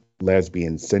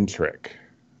lesbian centric.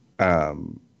 Yeah.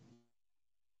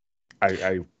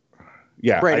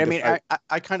 Right.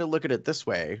 I kind of look at it this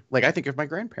way. Like, I think of my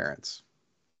grandparents.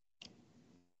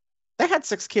 They had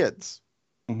 6 kids.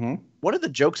 One of the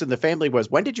jokes in the family was,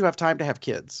 when did you have time to have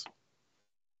kids?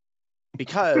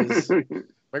 Because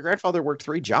my grandfather worked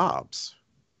 3 jobs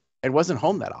and wasn't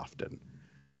home that often.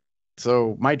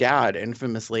 So my dad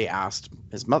infamously asked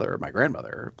his mother, my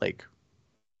grandmother, like,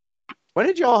 when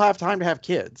did you all have time to have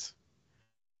kids?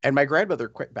 And my grandmother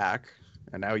quit back,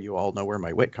 and now you all know where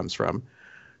my wit comes from.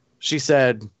 She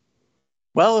said,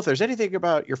 well, if there's anything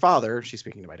about your father, she's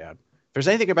speaking to my dad, if there's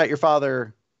anything about your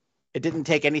father, it didn't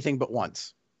take anything but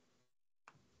once.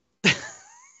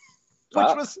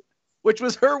 which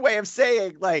was her way of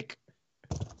saying, like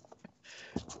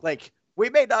we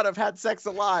may not have had sex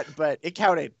a lot, but it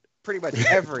counted pretty much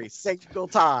every single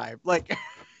time. Like,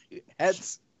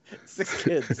 hence 6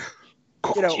 kids.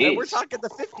 You know, and we're talking the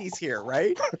 50s here,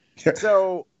 right?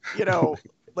 So, you know,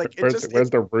 like where's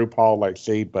the RuPaul like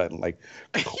shade button? Like,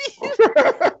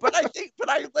 but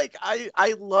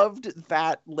I loved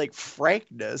that like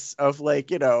frankness of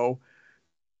like, you know,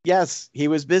 yes, he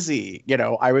was busy. You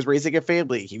know, I was raising a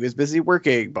family. He was busy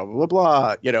working, blah, blah, blah,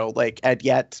 blah. You know, like, and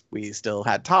yet we still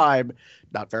had time,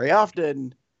 not very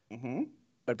often. Mm-hmm.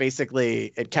 But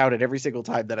basically it counted every single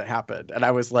time that it happened. And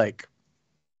I was like,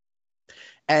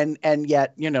 and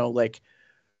yet, you know, like,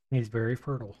 he's very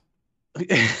fertile.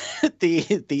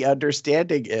 the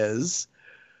understanding is,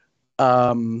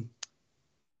 that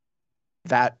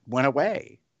went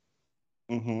away.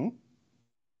 Mm-hmm.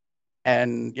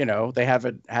 And, you know, they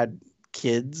haven't had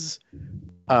kids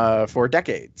for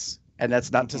decades. And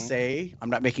that's not to say, I'm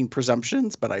not making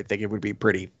presumptions, but I think it would be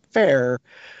pretty fair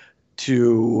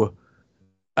to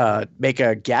make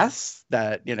a guess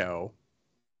that, you know,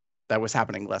 that was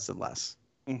happening less and less.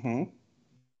 Mm-hmm.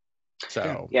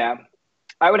 So, yeah,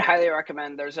 I would highly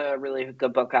recommend. There's a really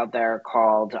good book out there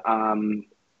called, oh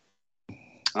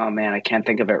man, I can't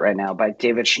think of it right now, by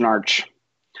David Schnarch.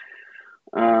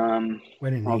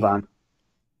 Hold on.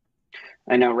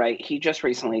 I know, right? He just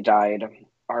recently died.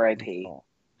 R.I.P.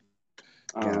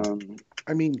 Yeah.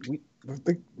 I mean,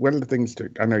 one of the things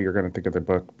I know you're going to think of the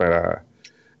book, but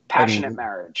Passionate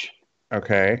Marriage.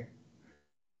 Okay.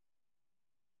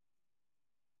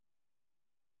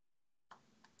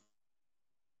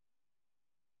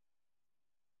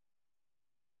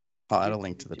 I'll add a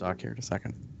link to the doc here in a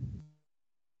second.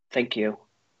 Thank you.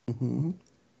 Mm-hmm.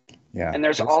 Yeah. And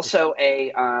there's also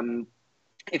a,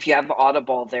 if you have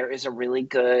Audible, there is a really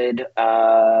good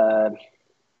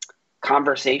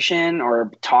conversation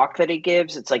or talk that he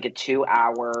gives. It's like a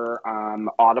 2-hour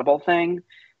Audible thing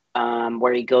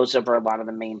where he goes over a lot of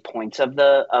the main points of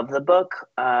the book.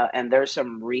 And there's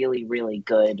some really, really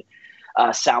good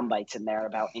sound bites in there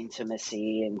about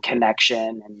intimacy and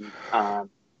connection and,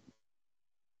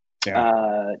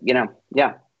 you know,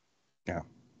 yeah. Yeah.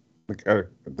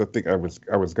 The thing I was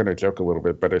going to joke a little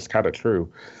bit, but it's kind of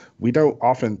true. We don't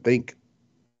often think,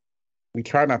 we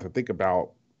try not to think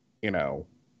about, you know,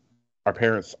 our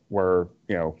parents were,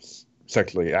 you know,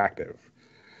 sexually active.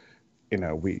 You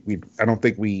know, I don't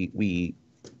think we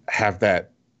have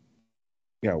that,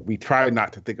 you know, we try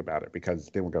not to think about it because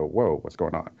then we go, whoa, what's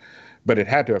going on? But it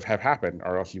had to have happened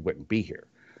or else you wouldn't be here.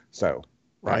 So,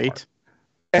 right.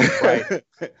 Right.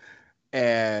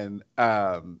 And,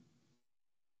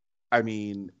 I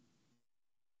mean,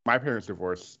 my parents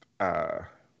divorced, not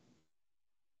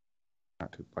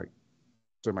too, like,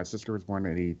 so my sister was born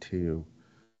in 82.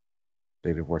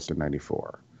 They divorced in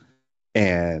 94.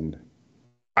 And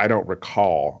I don't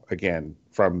recall, again,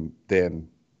 from then,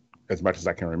 as much as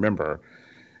I can remember,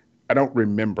 I don't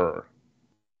remember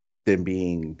them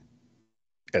being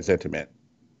as intimate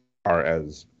or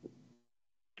as,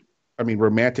 I mean,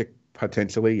 romantic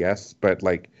potentially, yes, but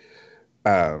like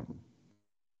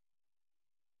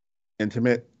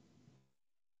intimate,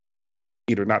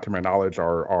 either not to my knowledge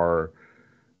or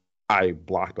I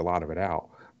blocked a lot of it out.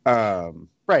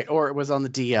 Right, or it was on the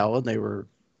DL and they were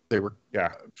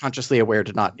consciously aware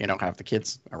to not, you know, have the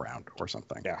kids around or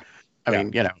something. Yeah. I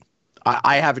mean, you know,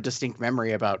 I have a distinct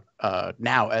memory about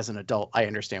now as an adult, I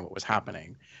understand what was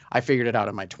happening. I figured it out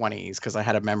in my 20s because I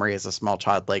had a memory as a small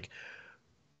child, like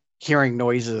hearing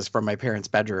noises from my parents'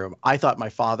 bedroom. I thought my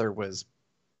father was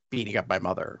beating up my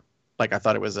mother. Like I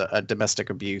thought it was a domestic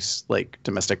abuse, like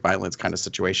domestic violence kind of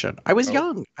situation. I was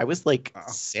young. I was like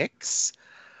 6.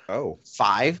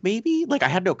 5 maybe. Like I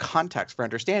had no context for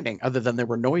understanding other than there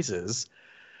were noises.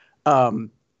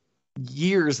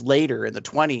 Years later in the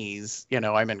 20s, you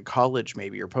know, I'm in college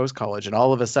maybe or post-college, and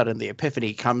all of a sudden the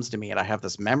epiphany comes to me and I have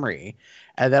this memory,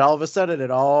 and then all of a sudden it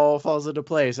all falls into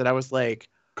place and I was like,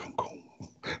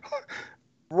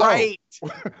 right.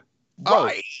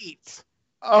 Right.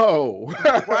 Oh.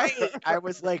 Right. I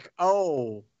was like,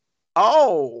 oh.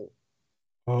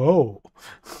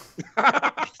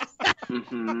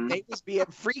 They was being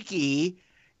freaky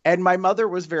and my mother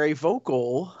was very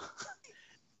vocal,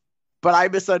 but I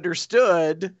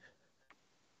misunderstood.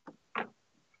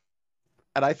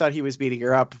 And I thought he was beating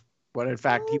her up when in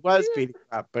fact he was beating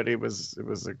her up, but it was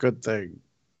a good thing.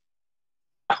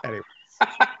 Anyway.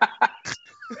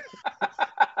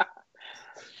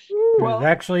 He was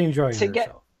actually enjoying to get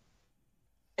herself.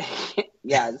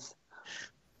 yes.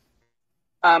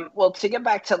 Well, to get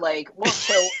back to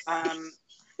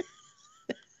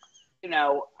you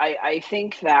know, I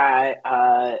think that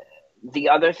the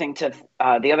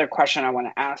other question I want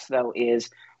to ask though is,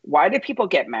 why do people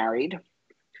get married?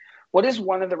 What is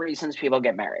one of the reasons people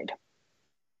get married?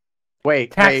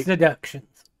 Tax deductions.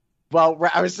 Well,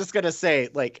 I was just gonna say,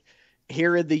 like,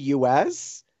 here in the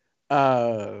U.S.,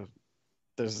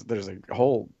 there's a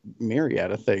whole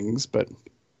myriad of things, but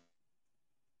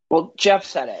well, Jeff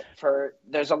said it.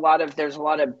 There's a lot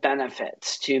of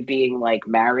benefits to being like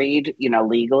married, you know,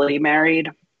 legally married,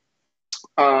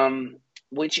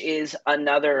 which is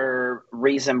another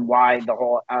reason why the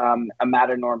whole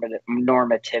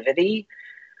normativity,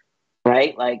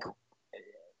 right? Like,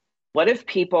 what if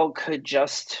people could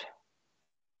just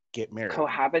get married,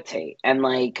 cohabitate, and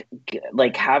like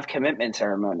have commitment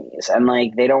ceremonies, and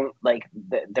like they don't like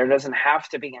there doesn't have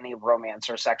to be any romance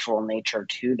or sexual nature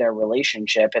to their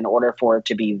relationship in order for it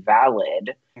to be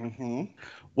valid. Mm-hmm.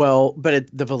 Well, but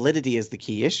the validity is the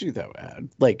key issue, though, Ed.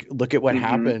 Like, look at what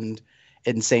happened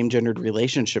in same-gendered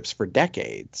relationships for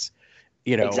decades.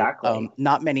 You know, exactly.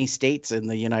 Not many states in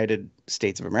the United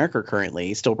States of America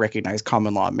currently still recognize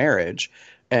common law marriage.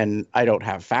 And I don't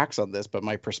have facts on this, but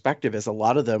my perspective is a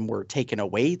lot of them were taken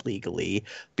away legally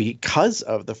because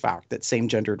of the fact that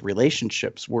same-gendered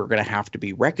relationships were going to have to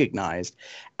be recognized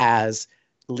as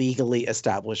legally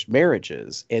established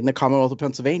marriages. In the Commonwealth of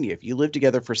Pennsylvania, if you lived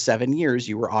together for 7 years,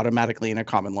 you were automatically in a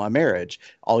common law marriage.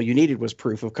 All you needed was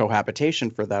proof of cohabitation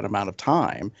for that amount of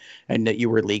time and that you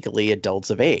were legally adults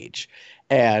of age.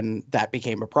 And that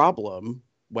became a problem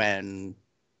when,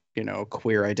 you know,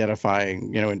 queer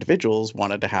identifying, you know, individuals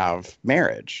wanted to have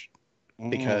marriage,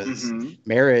 because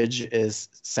marriage is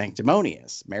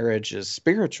sanctimonious. Marriage is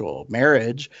spiritual.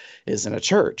 Marriage is in a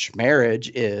church.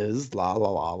 Marriage is la, la,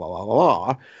 la, la, la,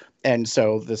 la. And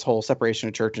so this whole separation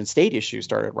of church and state issue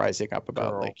started rising up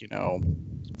about like, you know,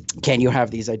 can you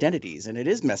have these identities? And it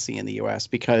is messy in the US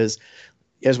because,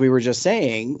 as we were just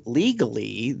saying,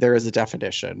 legally there is a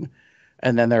definition.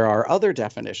 And then there are other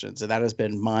definitions. And that has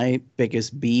been my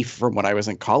biggest beef from when I was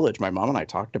in college. My mom and I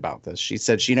talked about this. She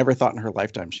said she never thought in her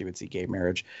lifetime she would see gay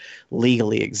marriage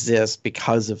legally exist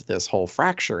because of this whole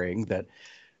fracturing that,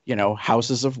 you know,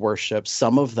 houses of worship,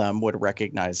 some of them would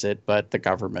recognize it, but the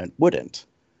government wouldn't.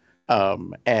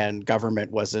 And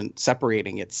government wasn't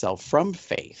separating itself from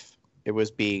faith. It was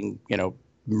being, you know,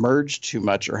 merged too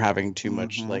much or having too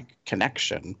much like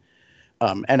connection.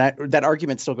 And that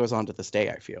argument still goes on to this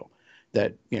day, I feel.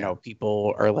 That, you know,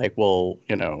 people are like, well,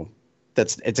 you know,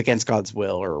 it's against God's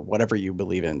will or whatever you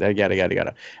believe in, yada, yada,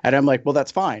 yada. And I'm like, well,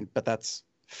 that's fine, but that's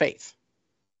faith.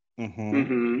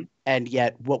 And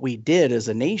yet what we did as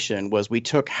a nation was we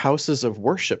took houses of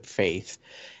worship faith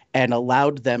and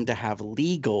allowed them to have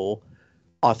legal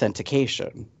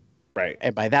authentication. Right.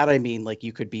 And by that, I mean, like,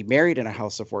 you could be married in a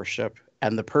house of worship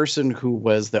and the person who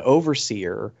was the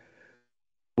overseer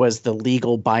was the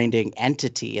legal binding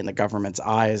entity in the government's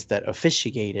eyes that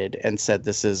officiated and said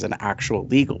this is an actual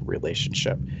legal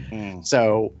relationship.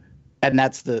 So, and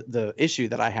that's the issue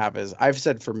that I have is I've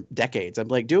said for decades, I'm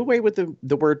like, do away with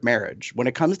the word marriage. When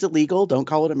it comes to legal, don't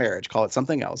call it a marriage. Call it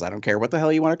something else. I don't care what the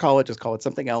hell you want to call it. Just call it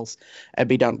something else and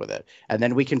be done with it. And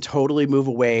then we can totally move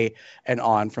away and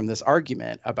on from this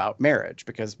argument about marriage,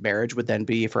 because marriage would then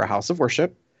be for a house of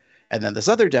worship. And then this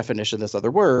other definition, this other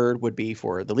word would be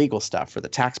for the legal stuff, for the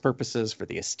tax purposes, for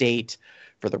the estate,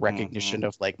 for the recognition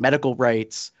of like medical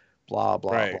rights, blah,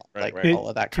 blah, blah. Like all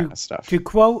of that kind of stuff. To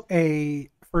quote a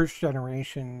first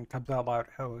generation Comes Out Loud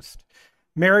host,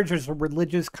 marriage is a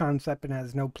religious concept and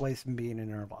has no place in being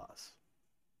in our laws.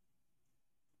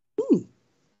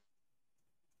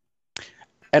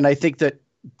 And I think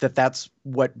that's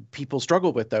what people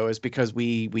struggle with, though, is because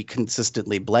we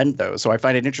consistently blend those. So I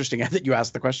find it interesting that you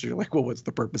asked the question. You're like, well, what's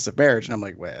the purpose of marriage? And I'm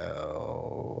like,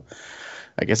 well,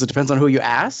 I guess it depends on who you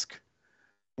ask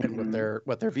and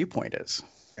what their viewpoint is.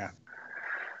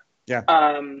 Yeah.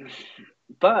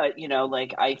 But, you know,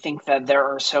 like, I think that there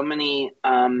are so many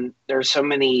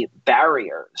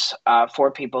barriers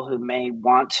for people who may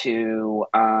want to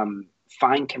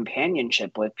find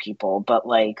companionship with people, but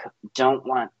like don't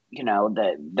want, you know,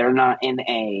 that they're not in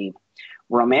a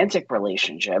romantic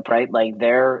relationship, right? Like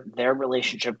their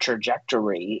relationship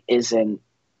trajectory isn't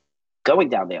going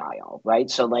down the aisle, right?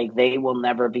 So like they will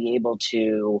never be able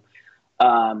to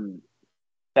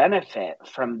benefit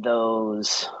from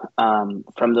those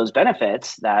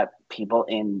benefits that people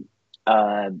in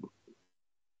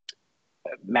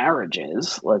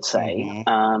marriages, let's say,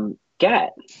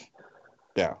 get.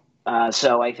 Yeah.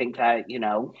 So I think that, you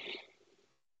know,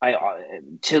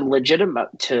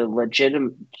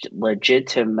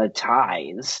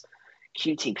 legitimize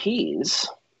QTPs,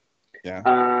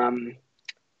 Yeah.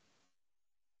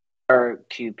 or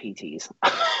QPTs,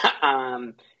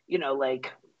 you know,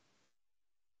 like,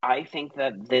 I think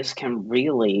that this can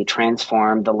really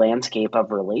transform the landscape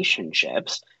of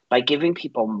relationships by giving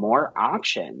people more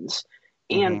options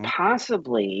and Mm-hmm.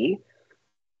 possibly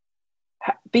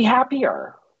be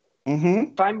happier,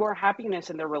 Mm-hmm. find more happiness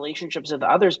in their relationships with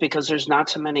others, because there's not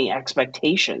so many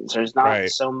expectations, there's not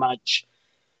Right. so much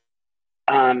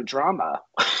drama.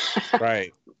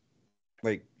 Right.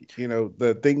 Like,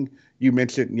 the thing you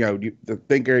mentioned, the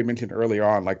thing Gary mentioned earlier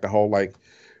on, like the whole, like,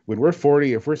 when we're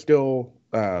 40, if we're still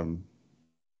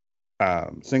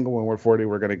single when we're 40,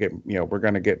 we're gonna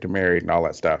get to married and all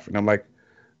that stuff. And I'm like,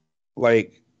 why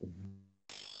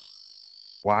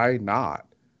not?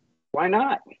 Why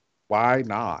not? Why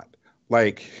not?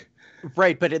 Like,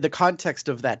 Right, but in the context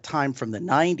of that time from the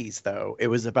 90s, though, it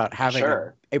was about having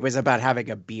Sure.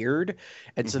 a beard,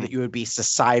 and so Mhm. that you would be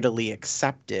societally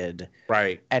accepted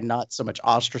right. and not so much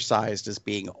ostracized as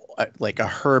being like a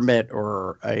hermit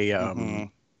or a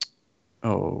Mhm.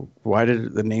 oh, why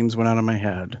did the names went out of my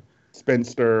head?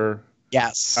 Spinster.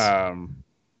 Yes.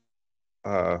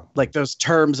 Uh, Like those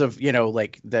terms of,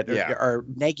 like that Yeah. are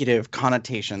negative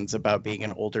connotations about being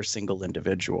an Mhm. older single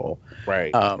individual.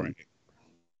 right. Um, Right.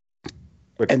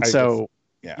 Which And I just, so,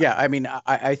 yeah. yeah, I mean,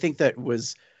 I think I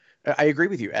agree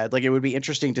with you, Ed. Like, it would be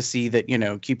interesting to see that,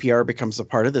 QPR becomes a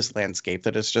part of this landscape,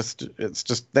 that it's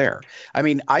just there. I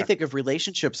mean, I Yeah. think of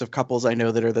relationships of couples I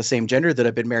know that are the same gender that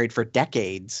have been married for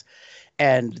decades,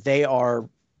 and they are,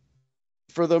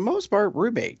 for the most part,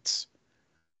 roommates.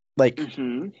 Like,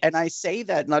 Mm-hmm. and I say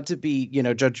that not to be,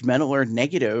 judgmental or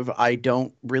negative. I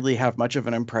don't really have much of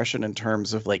an impression in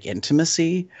terms of like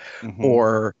intimacy,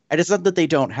 Mhm. and it's not that they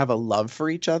don't have a love for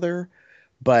each other,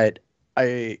 but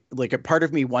I like a part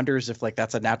of me wonders if like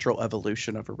that's a natural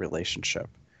evolution of a relationship,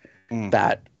 Mm.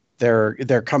 that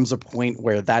there comes a point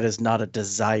where that is not a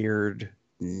desired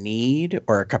need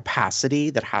or a capacity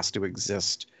that has to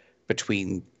exist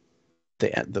between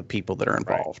the people that are Right.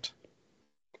 involved.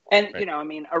 And Right. I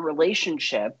mean, a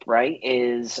relationship, right,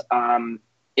 is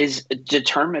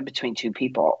determined between two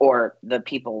people, or the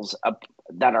people's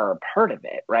that are a part of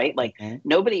it, right? Like, Mhm.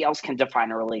 nobody else can define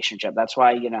a relationship. That's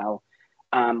why,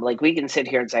 like, we can sit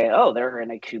here and say, oh, they're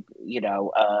in a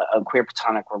queer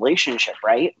platonic relationship,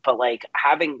 right? But like,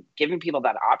 giving people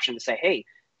that option to say, hey,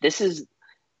 this is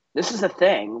a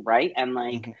thing, right? And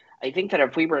like, Mhm. I think that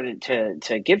if we were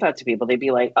to give that to people, they'd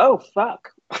be like, oh,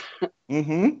 fuck,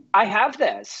 Mhm. I have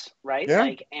this, right? Yeah.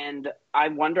 Like, and I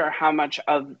wonder how much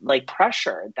of like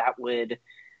pressure that would,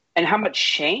 and how much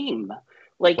shame.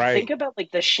 Like, think Right. about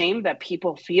like the shame that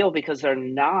people feel because they're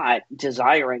not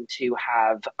desiring to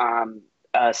have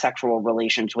sexual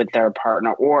relations with their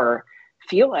partner or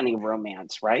feel any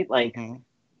romance, right? Like, Mhm.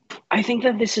 I think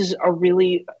that this is a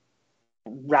really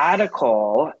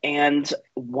radical and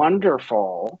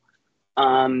wonderful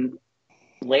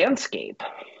landscape.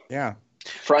 Yeah.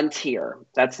 Frontier.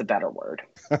 That's the better word.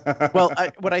 Well,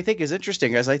 what I think is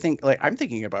interesting is I think like I'm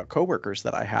thinking about coworkers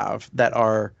that I have that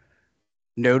are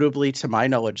notably, to my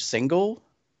knowledge, single,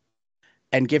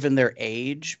 and given their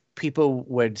age, people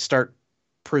would start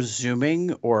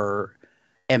presuming or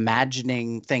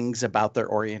imagining things about their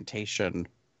orientation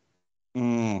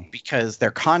Mm. because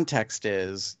their context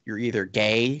is you're either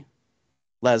gay,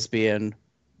 lesbian,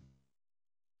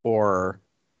 or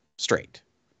straight.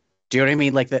 Do you know what I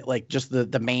mean? Like that, like just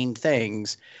the main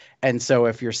things. And so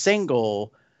if you're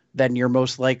single, then you're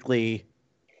most likely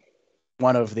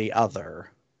one of the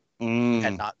other and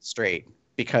Mm. not straight,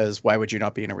 because why would you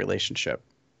not be in a relationship?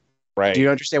 Do Right. you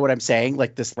understand what I'm saying?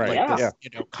 Like this, Right. Yeah. Yeah.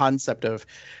 concept of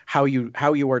how you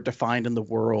are defined in the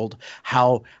world,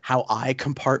 how I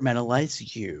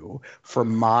compartmentalize you for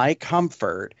my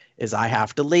comfort is I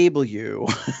have to label you,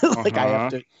 like Uh-huh.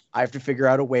 I have to figure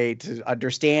out a way to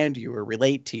understand you or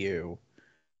relate to you.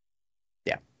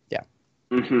 Yeah, yeah.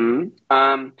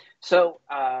 So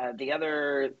the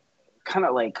other kind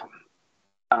of like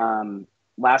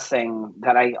last thing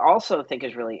that I also think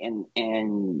is really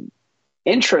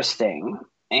interesting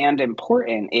and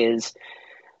important is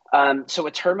so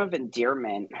a term of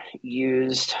endearment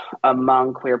used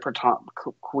among queer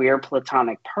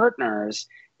platonic partners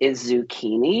is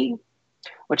zucchini,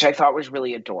 which I thought was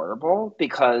really adorable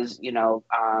because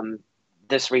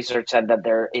this research said that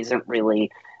there isn't really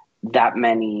that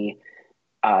many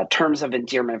terms of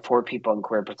endearment for people in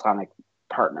queer platonic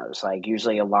partners. Like,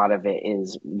 usually a lot of it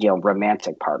is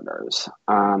romantic partners.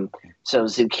 So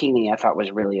zucchini I thought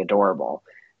was really adorable.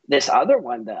 This other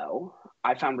one, though,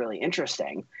 I found really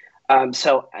interesting.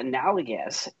 So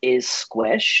analogous is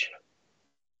squish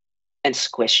and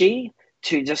squishy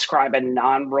to describe a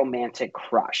non-romantic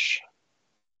crush.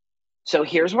 So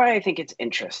here's why I think it's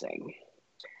interesting.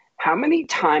 How many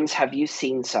times have you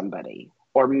seen somebody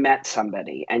or met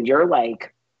somebody and you're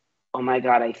like, oh my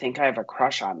God, I think I have a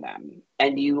crush on them.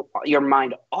 And your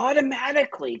mind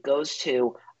automatically goes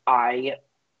to, I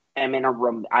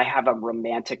have a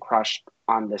romantic crush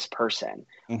on this person.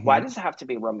 Mhm. Why does it have to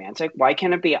be romantic? Why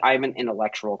can't it be I have an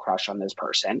intellectual crush on this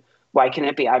person? Why can't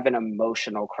it be I have an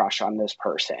emotional crush on this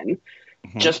person?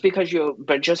 Mhm. Just because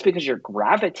you're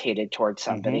gravitated towards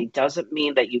somebody doesn't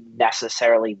mean that you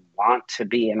necessarily want to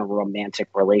be in a romantic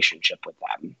relationship with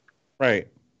them. Right.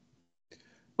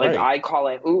 Like, Right. I call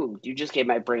it, ooh, you just gave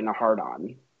my brain a hard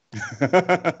on.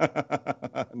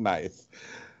 Nice.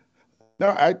 No,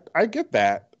 I get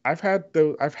that. I've had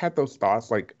those thoughts.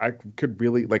 Like, I could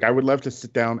really, like, I would love to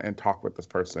sit down and talk with this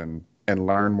person and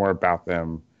learn more about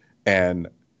them and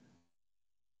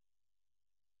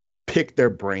pick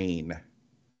their brain,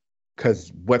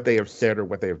 because what they have said or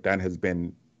what they have done has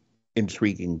been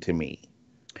intriguing to me.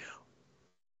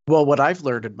 Well, what I've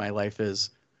learned in my life is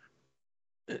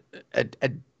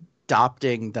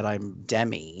adopting that I'm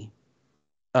demi.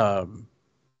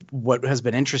 What has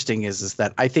been interesting is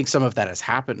that I think some of that has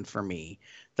happened for me,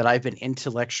 that I've been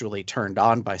intellectually turned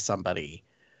on by somebody,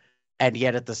 and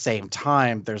yet at the same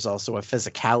time there's also a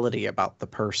physicality about the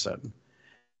person.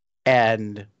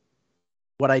 And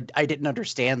what I didn't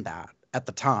understand that at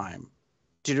the time.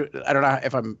 I don't know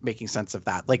if I'm making sense of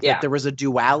that. Like, that there was a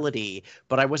duality,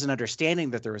 but I wasn't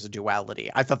understanding that there was a duality.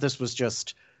 I thought this was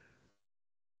just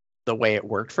the way it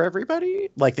worked for everybody.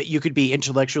 Like, that you could be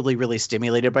intellectually really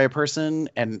stimulated by a person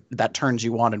and that turns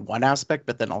you on in one aspect,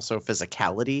 but then also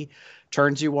physicality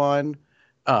turns you on.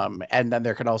 And then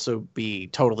there can also be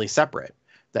totally separate,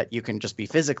 that you can just be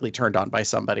physically turned on by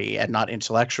somebody and not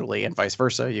intellectually, and vice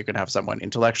versa. You can have someone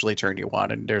intellectually turn you on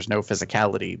and there's no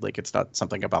physicality. Like, it's not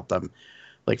something about them,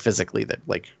 like, physically that,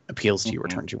 like, appeals to you or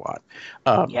turns you on.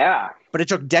 But it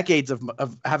took decades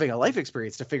of having a life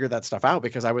experience to figure that stuff out,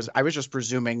 because I was just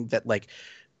presuming that, like,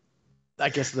 I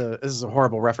guess this is a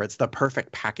horrible reference, the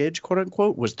perfect package, quote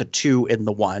unquote, was the two in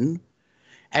the one.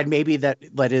 And maybe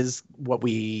that is what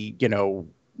we,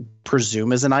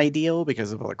 presume is an ideal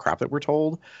because of all the crap that we're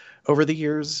told over the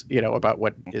years, about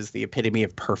what is the epitome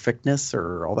of perfectness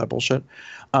or all that bullshit.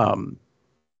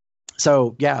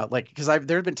 So yeah, like, because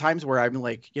there have been times where I'm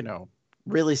like,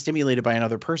 really stimulated by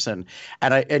another person,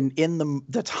 and in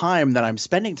the time that I'm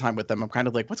spending time with them, I'm kind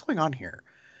of like, what's going on here?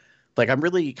 Like, I'm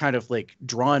really kind of like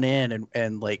drawn in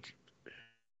and like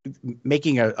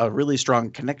making a really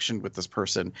strong connection with this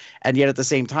person, and yet at the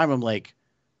same time, I'm like,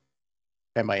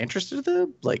 am I interested in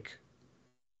them? Like,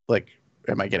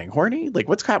 am I getting horny? Like,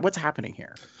 what's happening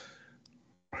here?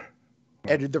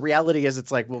 And the reality is,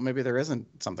 it's like, well, maybe there isn't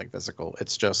something physical.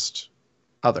 It's just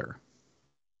other.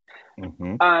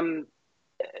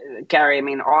 Gary, I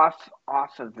mean,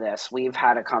 off of this, we've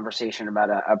had a conversation about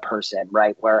a person,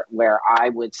 right? Where I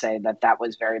would say that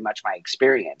was very much my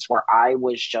experience, where I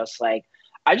was just like,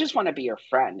 I just want to be your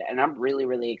friend. And I'm really,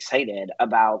 really excited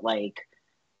about, like,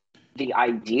 the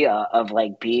idea of,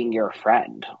 like, being your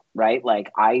friend, right? Like,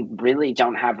 I really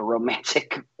don't have a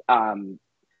romantic,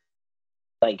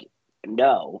 like,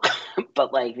 no,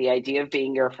 but, like, the idea of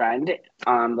being your friend,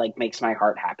 like, makes my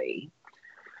heart happy.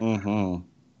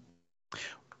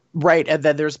 Right. And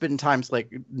then there's been times,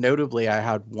 like, notably, I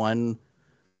had one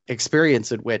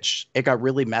experience in which it got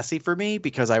really messy for me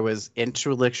because I was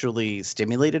intellectually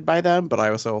stimulated by them, but I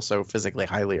was also physically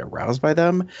highly aroused by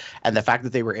them. And the fact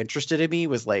that they were interested in me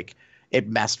was like, it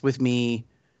messed with me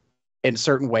in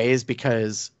certain ways,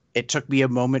 because it took me a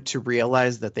moment to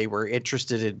realize that they were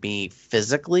interested in me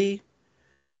physically.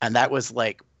 And that was,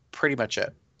 like, pretty much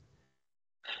it.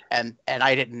 And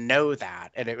I didn't know that.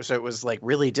 And it was like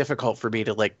really difficult for me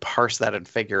to, like, parse that and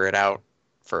figure it out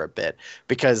for a bit,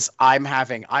 because I'm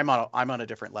on a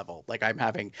different level. Like, I'm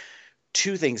having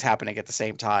two things happening at the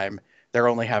same time. They're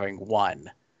only having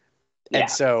one. And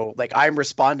so, like, I'm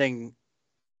responding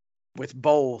with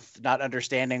both, not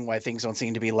understanding why things don't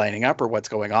seem to be lining up or what's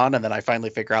going on. And then I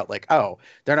finally figure out, like, oh,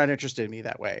 they're not interested in me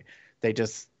that way. They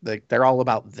just, like, they're all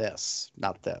about this,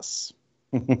 not this.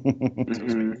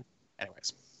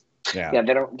 Anyways. Yeah,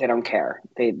 they don't care.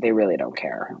 They really don't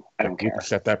care. I don't care.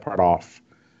 Set that part off.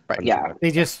 Right. Yeah.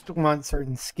 They just want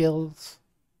certain skills,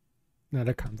 not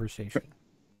a conversation.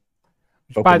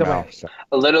 Which, by the way,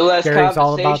 a little less Gary's conversation,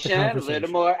 all about the a conversation.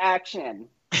 little more action.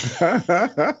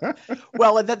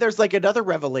 Well, and then there's like another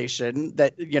revelation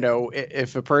that,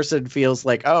 if a person feels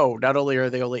like, oh, not only are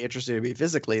they only interested in me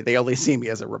physically, they only see me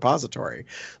as a repository.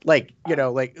 Like,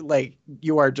 like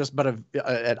you are just but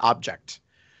an object.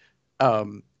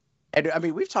 And I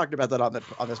mean, we've talked about that on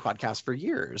this podcast for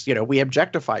years. We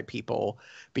objectify people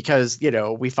because,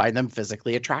 we find them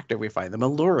physically attractive, we find them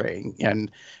alluring,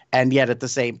 and yet at the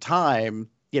same time,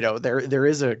 there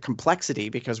is a complexity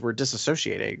because we're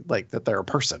disassociating like that they're a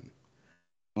person,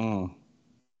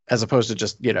 as opposed to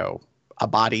just a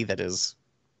body that is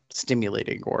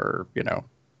stimulating or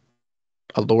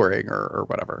alluring or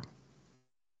whatever.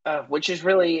 Which is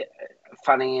really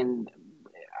funny and.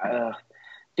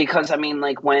 Because I mean,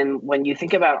 like when you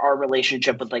think about our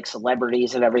relationship with like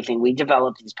celebrities and everything, we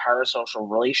develop these parasocial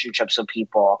relationships with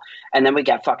people, and then we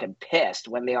get fucking pissed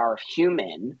when they are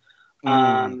human.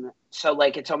 So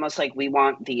like it's almost like we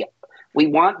want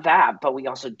that, but we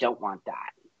also don't want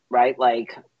that, right?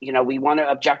 Like we want to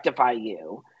objectify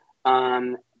you,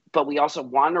 but we also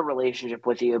want a relationship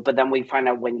with you. But then we find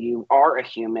out when you are a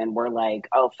human, we're like,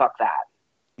 oh fuck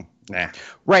that. Nah.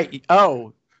 Right.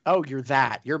 Oh, you're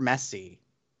that. You're messy.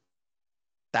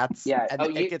 That's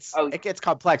it gets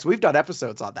complex. We've done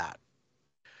episodes on that.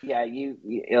 Yeah,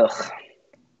 ugh.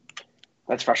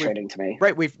 That's frustrating to me.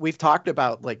 Right. We've talked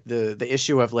about like the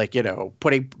issue of like,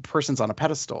 putting persons on a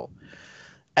pedestal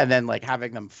and then like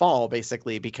having them fall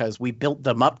basically because we built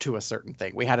them up to a certain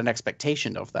thing. We had an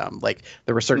expectation of them. Like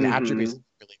there were certain attributes we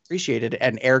really appreciated,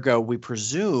 and ergo we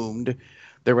presumed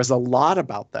there was a lot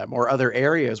about them, or other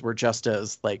areas were just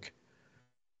as like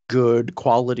good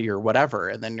quality or whatever,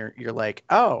 and then you're like,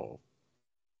 oh,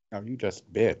 you just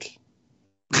bitch.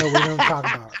 No, we don't talk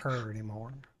about her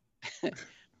anymore.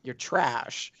 You're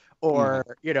trash,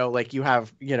 or like you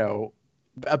have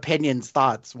opinions,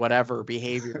 thoughts, whatever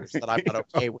behaviors that I'm not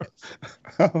okay with.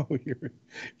 Oh,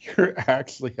 you're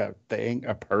actually a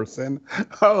person.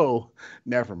 Oh,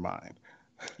 never mind.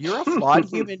 You're a flawed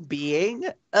human being.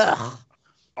 Ugh.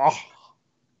 Oh,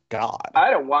 God. I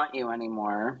don't want you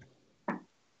anymore.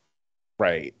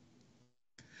 Right.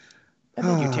 And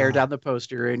then you tear down the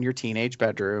poster in your teenage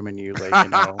bedroom and you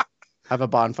like, have a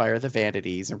bonfire of the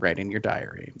vanities and write in your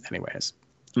diary. Anyways,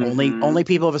 only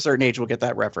people of a certain age will get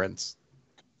that reference.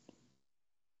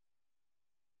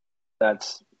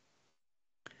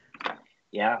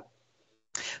 Yeah.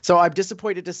 So I'm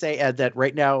disappointed to say, Ed, that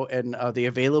right now in the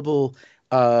available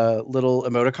little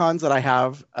emoticons that I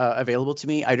have available to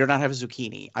me, I do not have a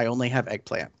zucchini. I only have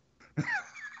eggplant.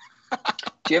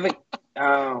 Do you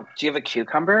have a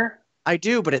cucumber? I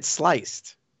do, but it's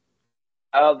sliced.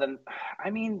 Oh, then I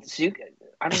mean zucchini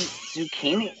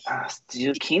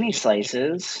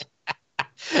slices.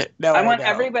 No, I want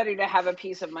everybody to have a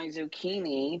piece of my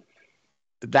zucchini.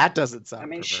 That doesn't sound.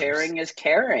 perverse. Sharing is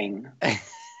caring.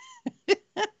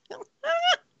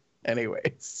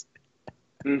 Anyways.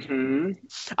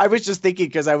 I was just thinking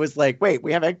because I was like, wait,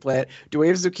 we have eggplant. Do we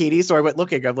have zucchini? So I went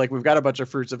looking. I'm like, we've got a bunch of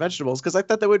fruits and vegetables because I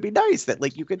thought that would be nice that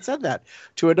like you could send that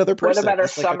to another person. What about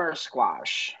summer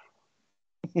squash?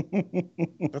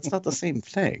 That's not the same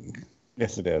thing.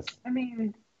 Yes, it is. I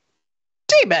mean,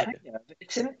 damn it.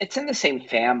 It's in the same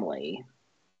family.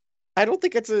 I don't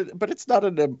think but it's not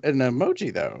an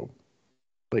emoji though.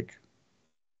 Like,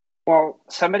 well,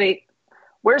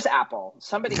 where's Apple?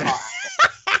 Somebody call Apple.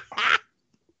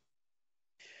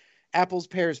 Apples,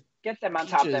 pears, get them on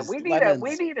top of that. We need a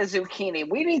zucchini.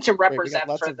 We need to represent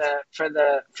for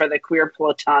the queer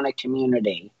platonic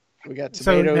community. We got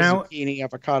tomatoes, zucchini,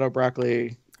 avocado,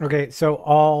 broccoli. Okay, so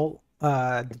all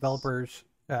developers,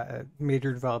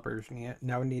 major developers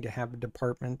now need to have a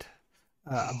department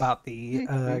about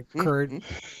the current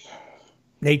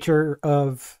nature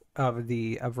of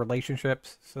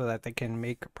relationships, so that they can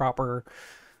make proper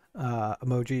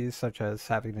emojis, such as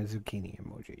having a zucchini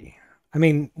emoji. I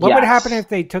mean, what would happen if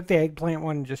they took the eggplant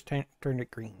one and just turned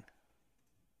it green?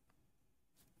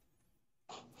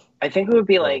 I think it would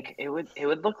be like it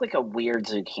would look like a weird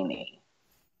zucchini.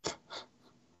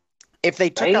 If they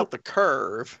took out the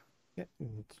curve.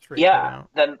 Yeah,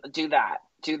 then do that.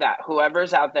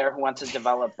 Whoever's out there who wants to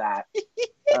develop that.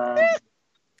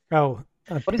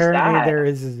 Apparently there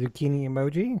is a zucchini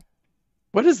emoji.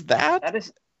 What is that? That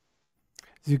is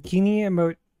zucchini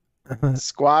emoji.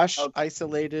 Squash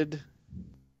isolated.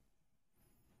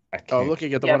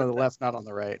 Looking at the one on the left, not on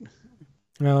the right.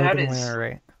 No, the one on the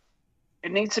right.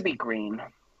 It needs to be green.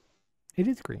 It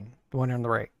is green. The one on the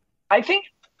right. I think.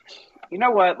 You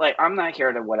know what? Like, I'm not here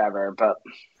to whatever, but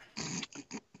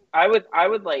I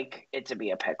would like it to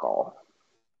be a pickle.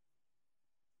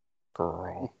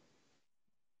 Girl.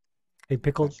 A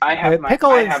pickled. I have my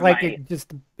pickle I is have like my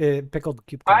just pickled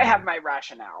cucumber. I have my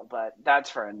rationale, but that's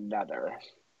for another.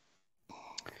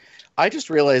 I just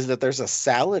realized that there's a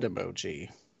salad emoji.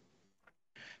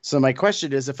 So my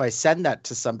question is, if I send that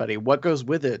to somebody, what goes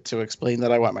with it to explain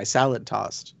that I want my salad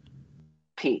tossed?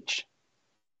 Peach.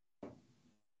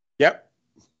 Yep.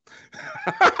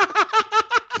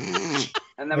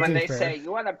 And then Which when is they fair. say,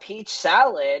 you want a peach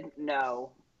salad?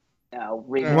 No.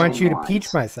 Read I want between you the to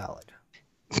peach lines. my salad.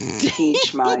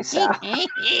 Peach my salad.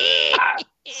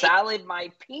 Salad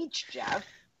my peach, Jeff.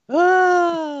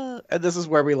 And this is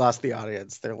where we lost the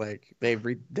audience. They're like,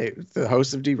 the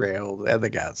host of Derailed and the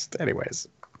guest. Anyways,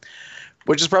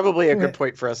 which is probably a good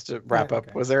point for us to wrap up.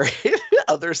 Okay. Was there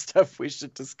other stuff we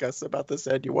should discuss about this,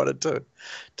 Ed, you wanted to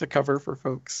cover for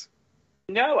folks?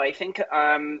 No, I think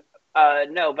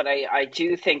no, but I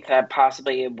do think that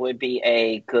possibly it would be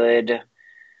a good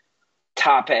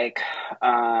topic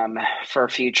for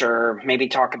future. Maybe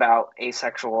talk about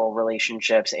asexual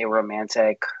relationships,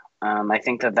 aromantic. I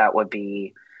think that would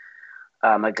be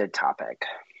a good topic.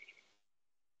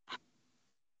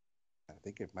 I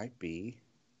think it might be.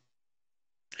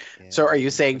 So are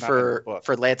you saying Not in the book.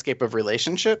 for landscape of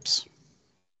relationships?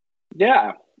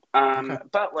 Yeah. Okay.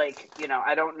 But like,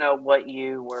 I don't know what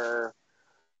you were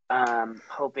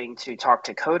hoping to talk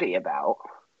to Cody about.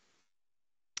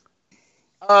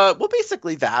 Well,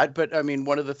 basically that, but I mean,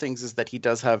 one of the things is that he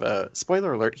does have a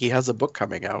spoiler alert. He has a book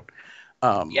coming out.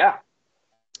 Yeah.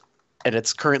 And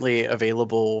it's currently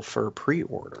available for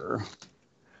pre-order.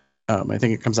 I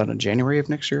think it comes out in January of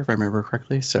next year, if I remember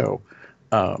correctly. So,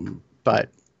 but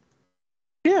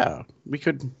yeah, we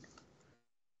could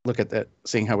look at that,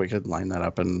 seeing how we could line that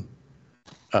up. And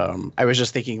I was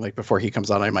just thinking, like, before he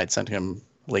comes on, I might send him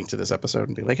a link to this episode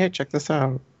and be like, hey, check this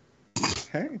out.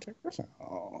 Hey, check this out.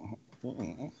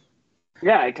 Mm-mm.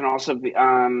 Yeah, it can also be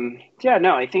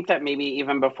I think that maybe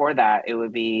even before that it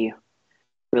would be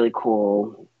really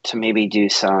cool to maybe do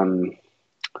some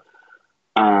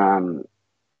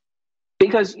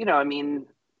because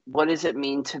what does it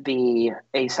mean to be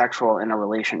asexual in a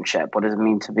relationship? What does it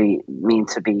mean to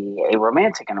be a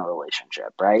romantic in a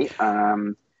relationship, right?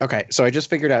 Okay, so I just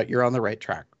figured out you're on the right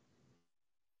track.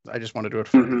 I just want to do it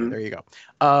for you. There you go.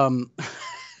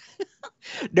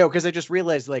 No, because I just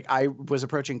realized, like, I was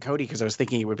approaching Cody because I was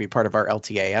thinking he would be part of our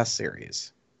LTAS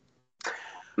series.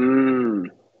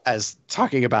 As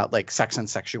talking about, like, sex and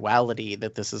sexuality,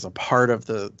 that this is a part of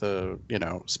the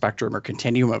spectrum or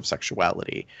continuum of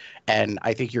sexuality. And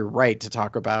I think you're right to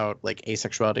talk about, like,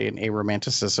 asexuality and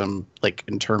aromanticism, like,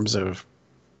 in terms of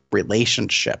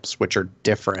relationships, which are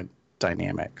different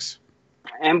dynamics.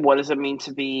 And what does it mean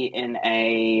to be in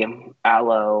a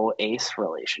allo-ace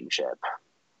relationship?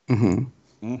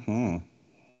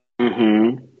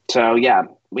 So yeah,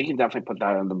 we can definitely put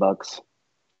that in the books.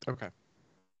 Okay.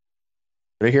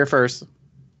 Right here first.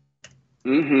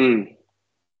 Cool.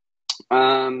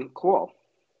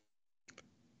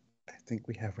 I think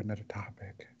we have another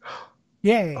topic.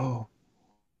 Yay. Oh.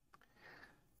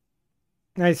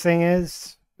 Nice thing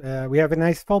is, we have a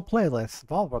nice full playlist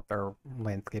of all of our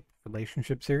landscape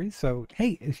relationship series. So,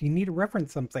 hey, if you need to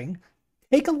reference something,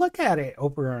 take a look at it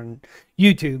over on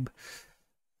YouTube.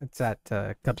 It's at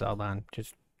Cubs Out Loud,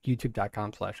 just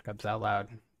youtube.com/Cubs Out Loud.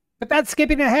 But that's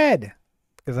skipping ahead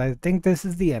because I think this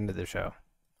is the end of the show.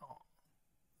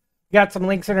 Got some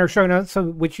links in our show notes,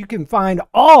 which you can find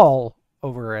all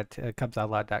over at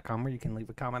cubsoutloud.com, where you can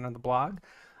leave a comment on the blog.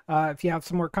 If you have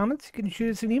some more comments, you can shoot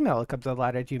us an email at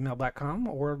cubsoutloud@gmail.com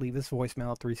or leave us a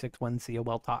voicemail at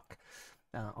 361-COL-TALK.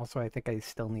 Also, I think I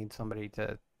still need somebody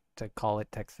to call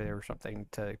it, text it, or something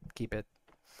to keep it.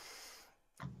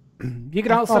 You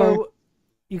can also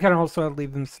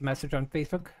leave them a message on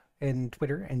Facebook and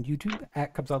Twitter and YouTube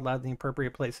at Cubs Out Loud, the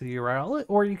appropriate place of the URL,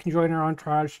 or you can join our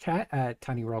entourage chat at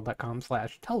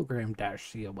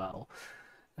tinyworld.com/telegram-COL.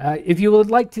 If you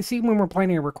would like to see when we're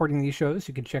planning on recording these shows,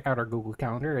 you can check out our Google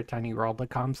Calendar at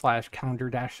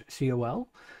tinyworld.com/calendar-COL.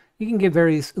 You can get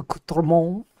various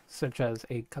accoutrements, such as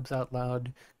a Cubs Out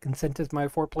Loud Consent is My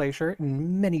Foreplay shirt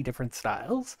in many different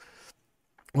styles,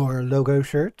 or a logo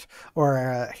shirt, or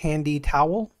a handy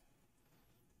towel.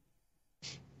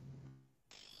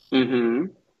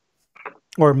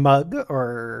 Or mug,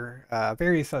 or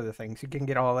various other things. You can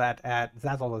get all that at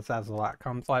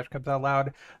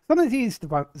zazzle.com/cubsoutloud. Some of these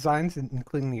designs,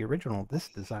 including the original, this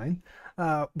design,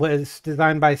 was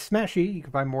designed by Smashy. You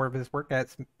can find more of his work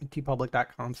at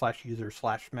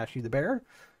tpublic.com/user/SmashyTheBear.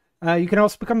 You can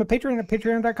also become a patron at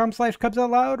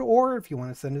patreon.com/cubsoutloud, or if you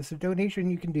want to send us a donation,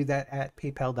 you can do that at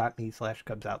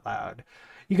paypal.me/cubsoutloud.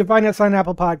 You can find us on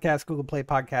Apple Podcasts, Google Play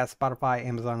Podcasts, Spotify,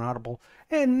 Amazon Audible,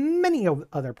 and many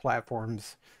other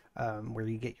platforms where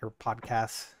you get your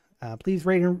podcasts. Please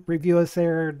rate and review us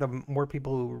there. The more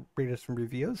people who rate us and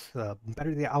review us, the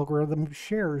better the algorithm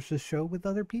shares the show with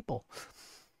other people.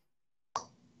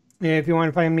 If you want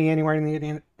to find me anywhere in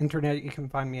the internet, you can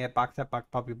find me at Box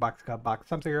Puppy, Box Cup, Box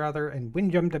something or other, and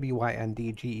Windgem,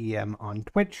 Windgem on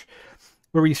Twitch,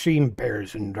 where we stream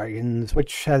Bears and Dragons,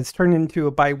 which has turned into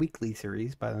a bi-weekly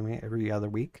series, by the way, every other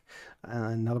week.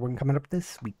 Another one coming up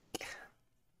this week.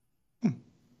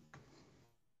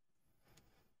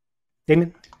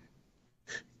 Damon?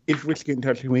 If you wish to get in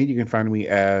touch with me, you can find me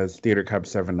as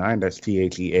TheaterCub79. That's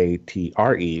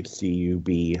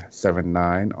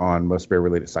TheatreCub79 on most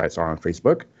bear-related sites or on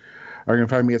Facebook. Or you can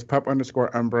find me as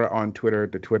pup_Umbra on Twitter.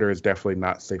 The Twitter is definitely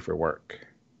not safe for work.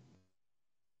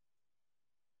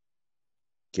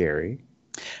 Gary?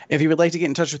 If you would like to get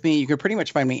in touch with me, you can pretty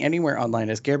much find me anywhere online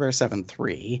as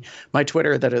GareBear73. My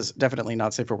Twitter, that is definitely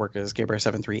not safe for work, is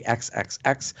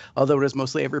GareBear73XXX, although it is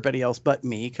mostly everybody else but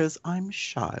me, because I'm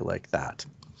shy like that.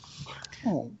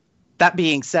 Oh. That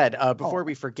being said, before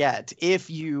we forget, if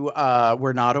you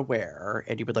were not aware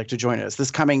and you would like to join us, this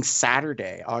coming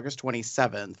Saturday, August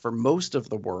 27th, for most of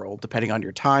the world, depending on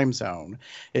your time zone,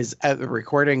 is the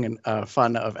recording and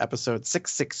fun of episode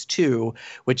 662,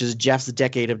 which is Jeff's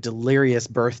Decade of Delirious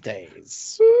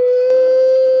Birthdays.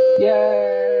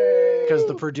 Yay! Because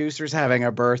the producer's having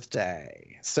a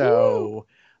birthday. So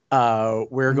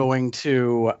we're going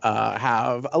to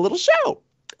have a little show.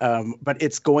 But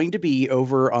it's going to be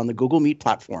over on the Google Meet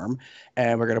platform,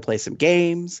 and we're going to play some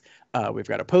games. We've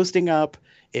got a posting up.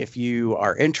 If you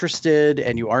are interested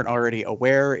and you aren't already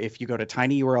aware, if you go to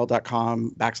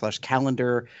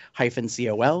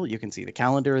tinyurl.com/calendar-col, you can see the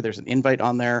calendar. There's an invite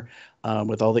on there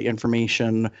with all the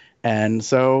information. And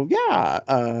so,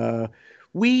 yeah,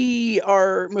 we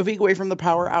are moving away from the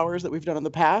power hours that we've done in the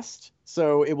past.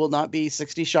 So it will not be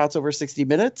 60 shots over 60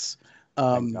 minutes.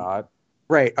 Thank God.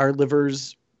 Right. Our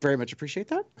livers very much appreciate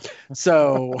that.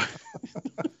 So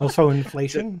Also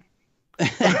inflation.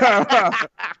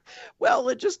 Well,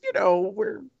 it just,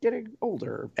 we're getting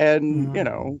older,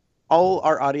 and all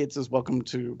our audience is welcome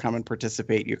to come and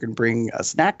participate. You can bring a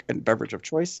snack and beverage of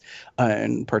choice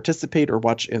and participate or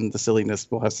watch in the silliness.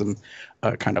 We'll have some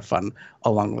kind of fun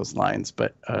along those lines,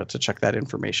 but to check that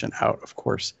information out, of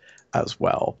course, as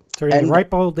well. So you're in the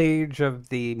ripe old age of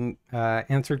the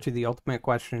answer to the ultimate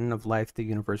question of life, the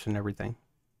universe, and everything.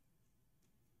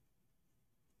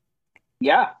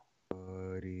 Yeah.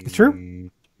 It's true.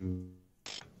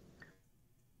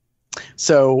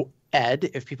 So, Ed,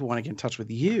 if people want to get in touch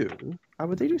with you, how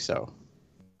would they do so?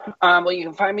 Well, you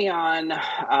can find me on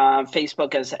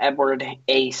Facebook as Edward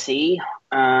AC.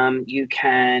 You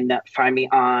can find me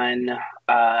on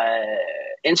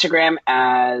Instagram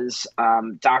as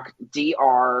Dr.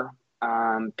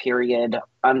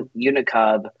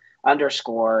 Unicub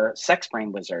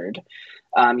 _sexbrainwizard.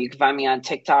 You can find me on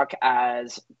TikTok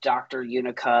as Dr.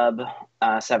 Unicub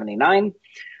 79.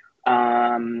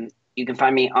 You can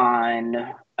find me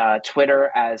on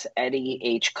Twitter as Eddie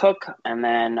H. Cook. And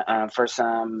then for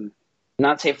some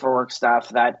not safe for work stuff,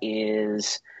 that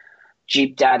is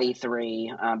Jeep Daddy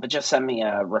 3. But just send me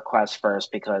a request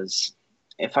first, because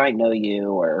if I know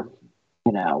you, or,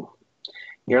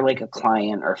 you're like a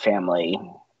client or family,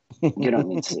 you don't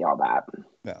need to see all that.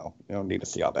 No, you don't need to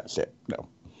see all that shit. No.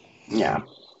 Yeah.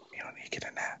 You don't need to get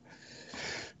in that.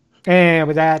 And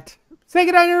with that, say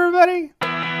good night, everybody.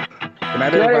 Good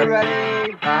night,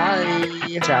 everybody.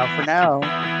 Bye. Ciao for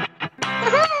now.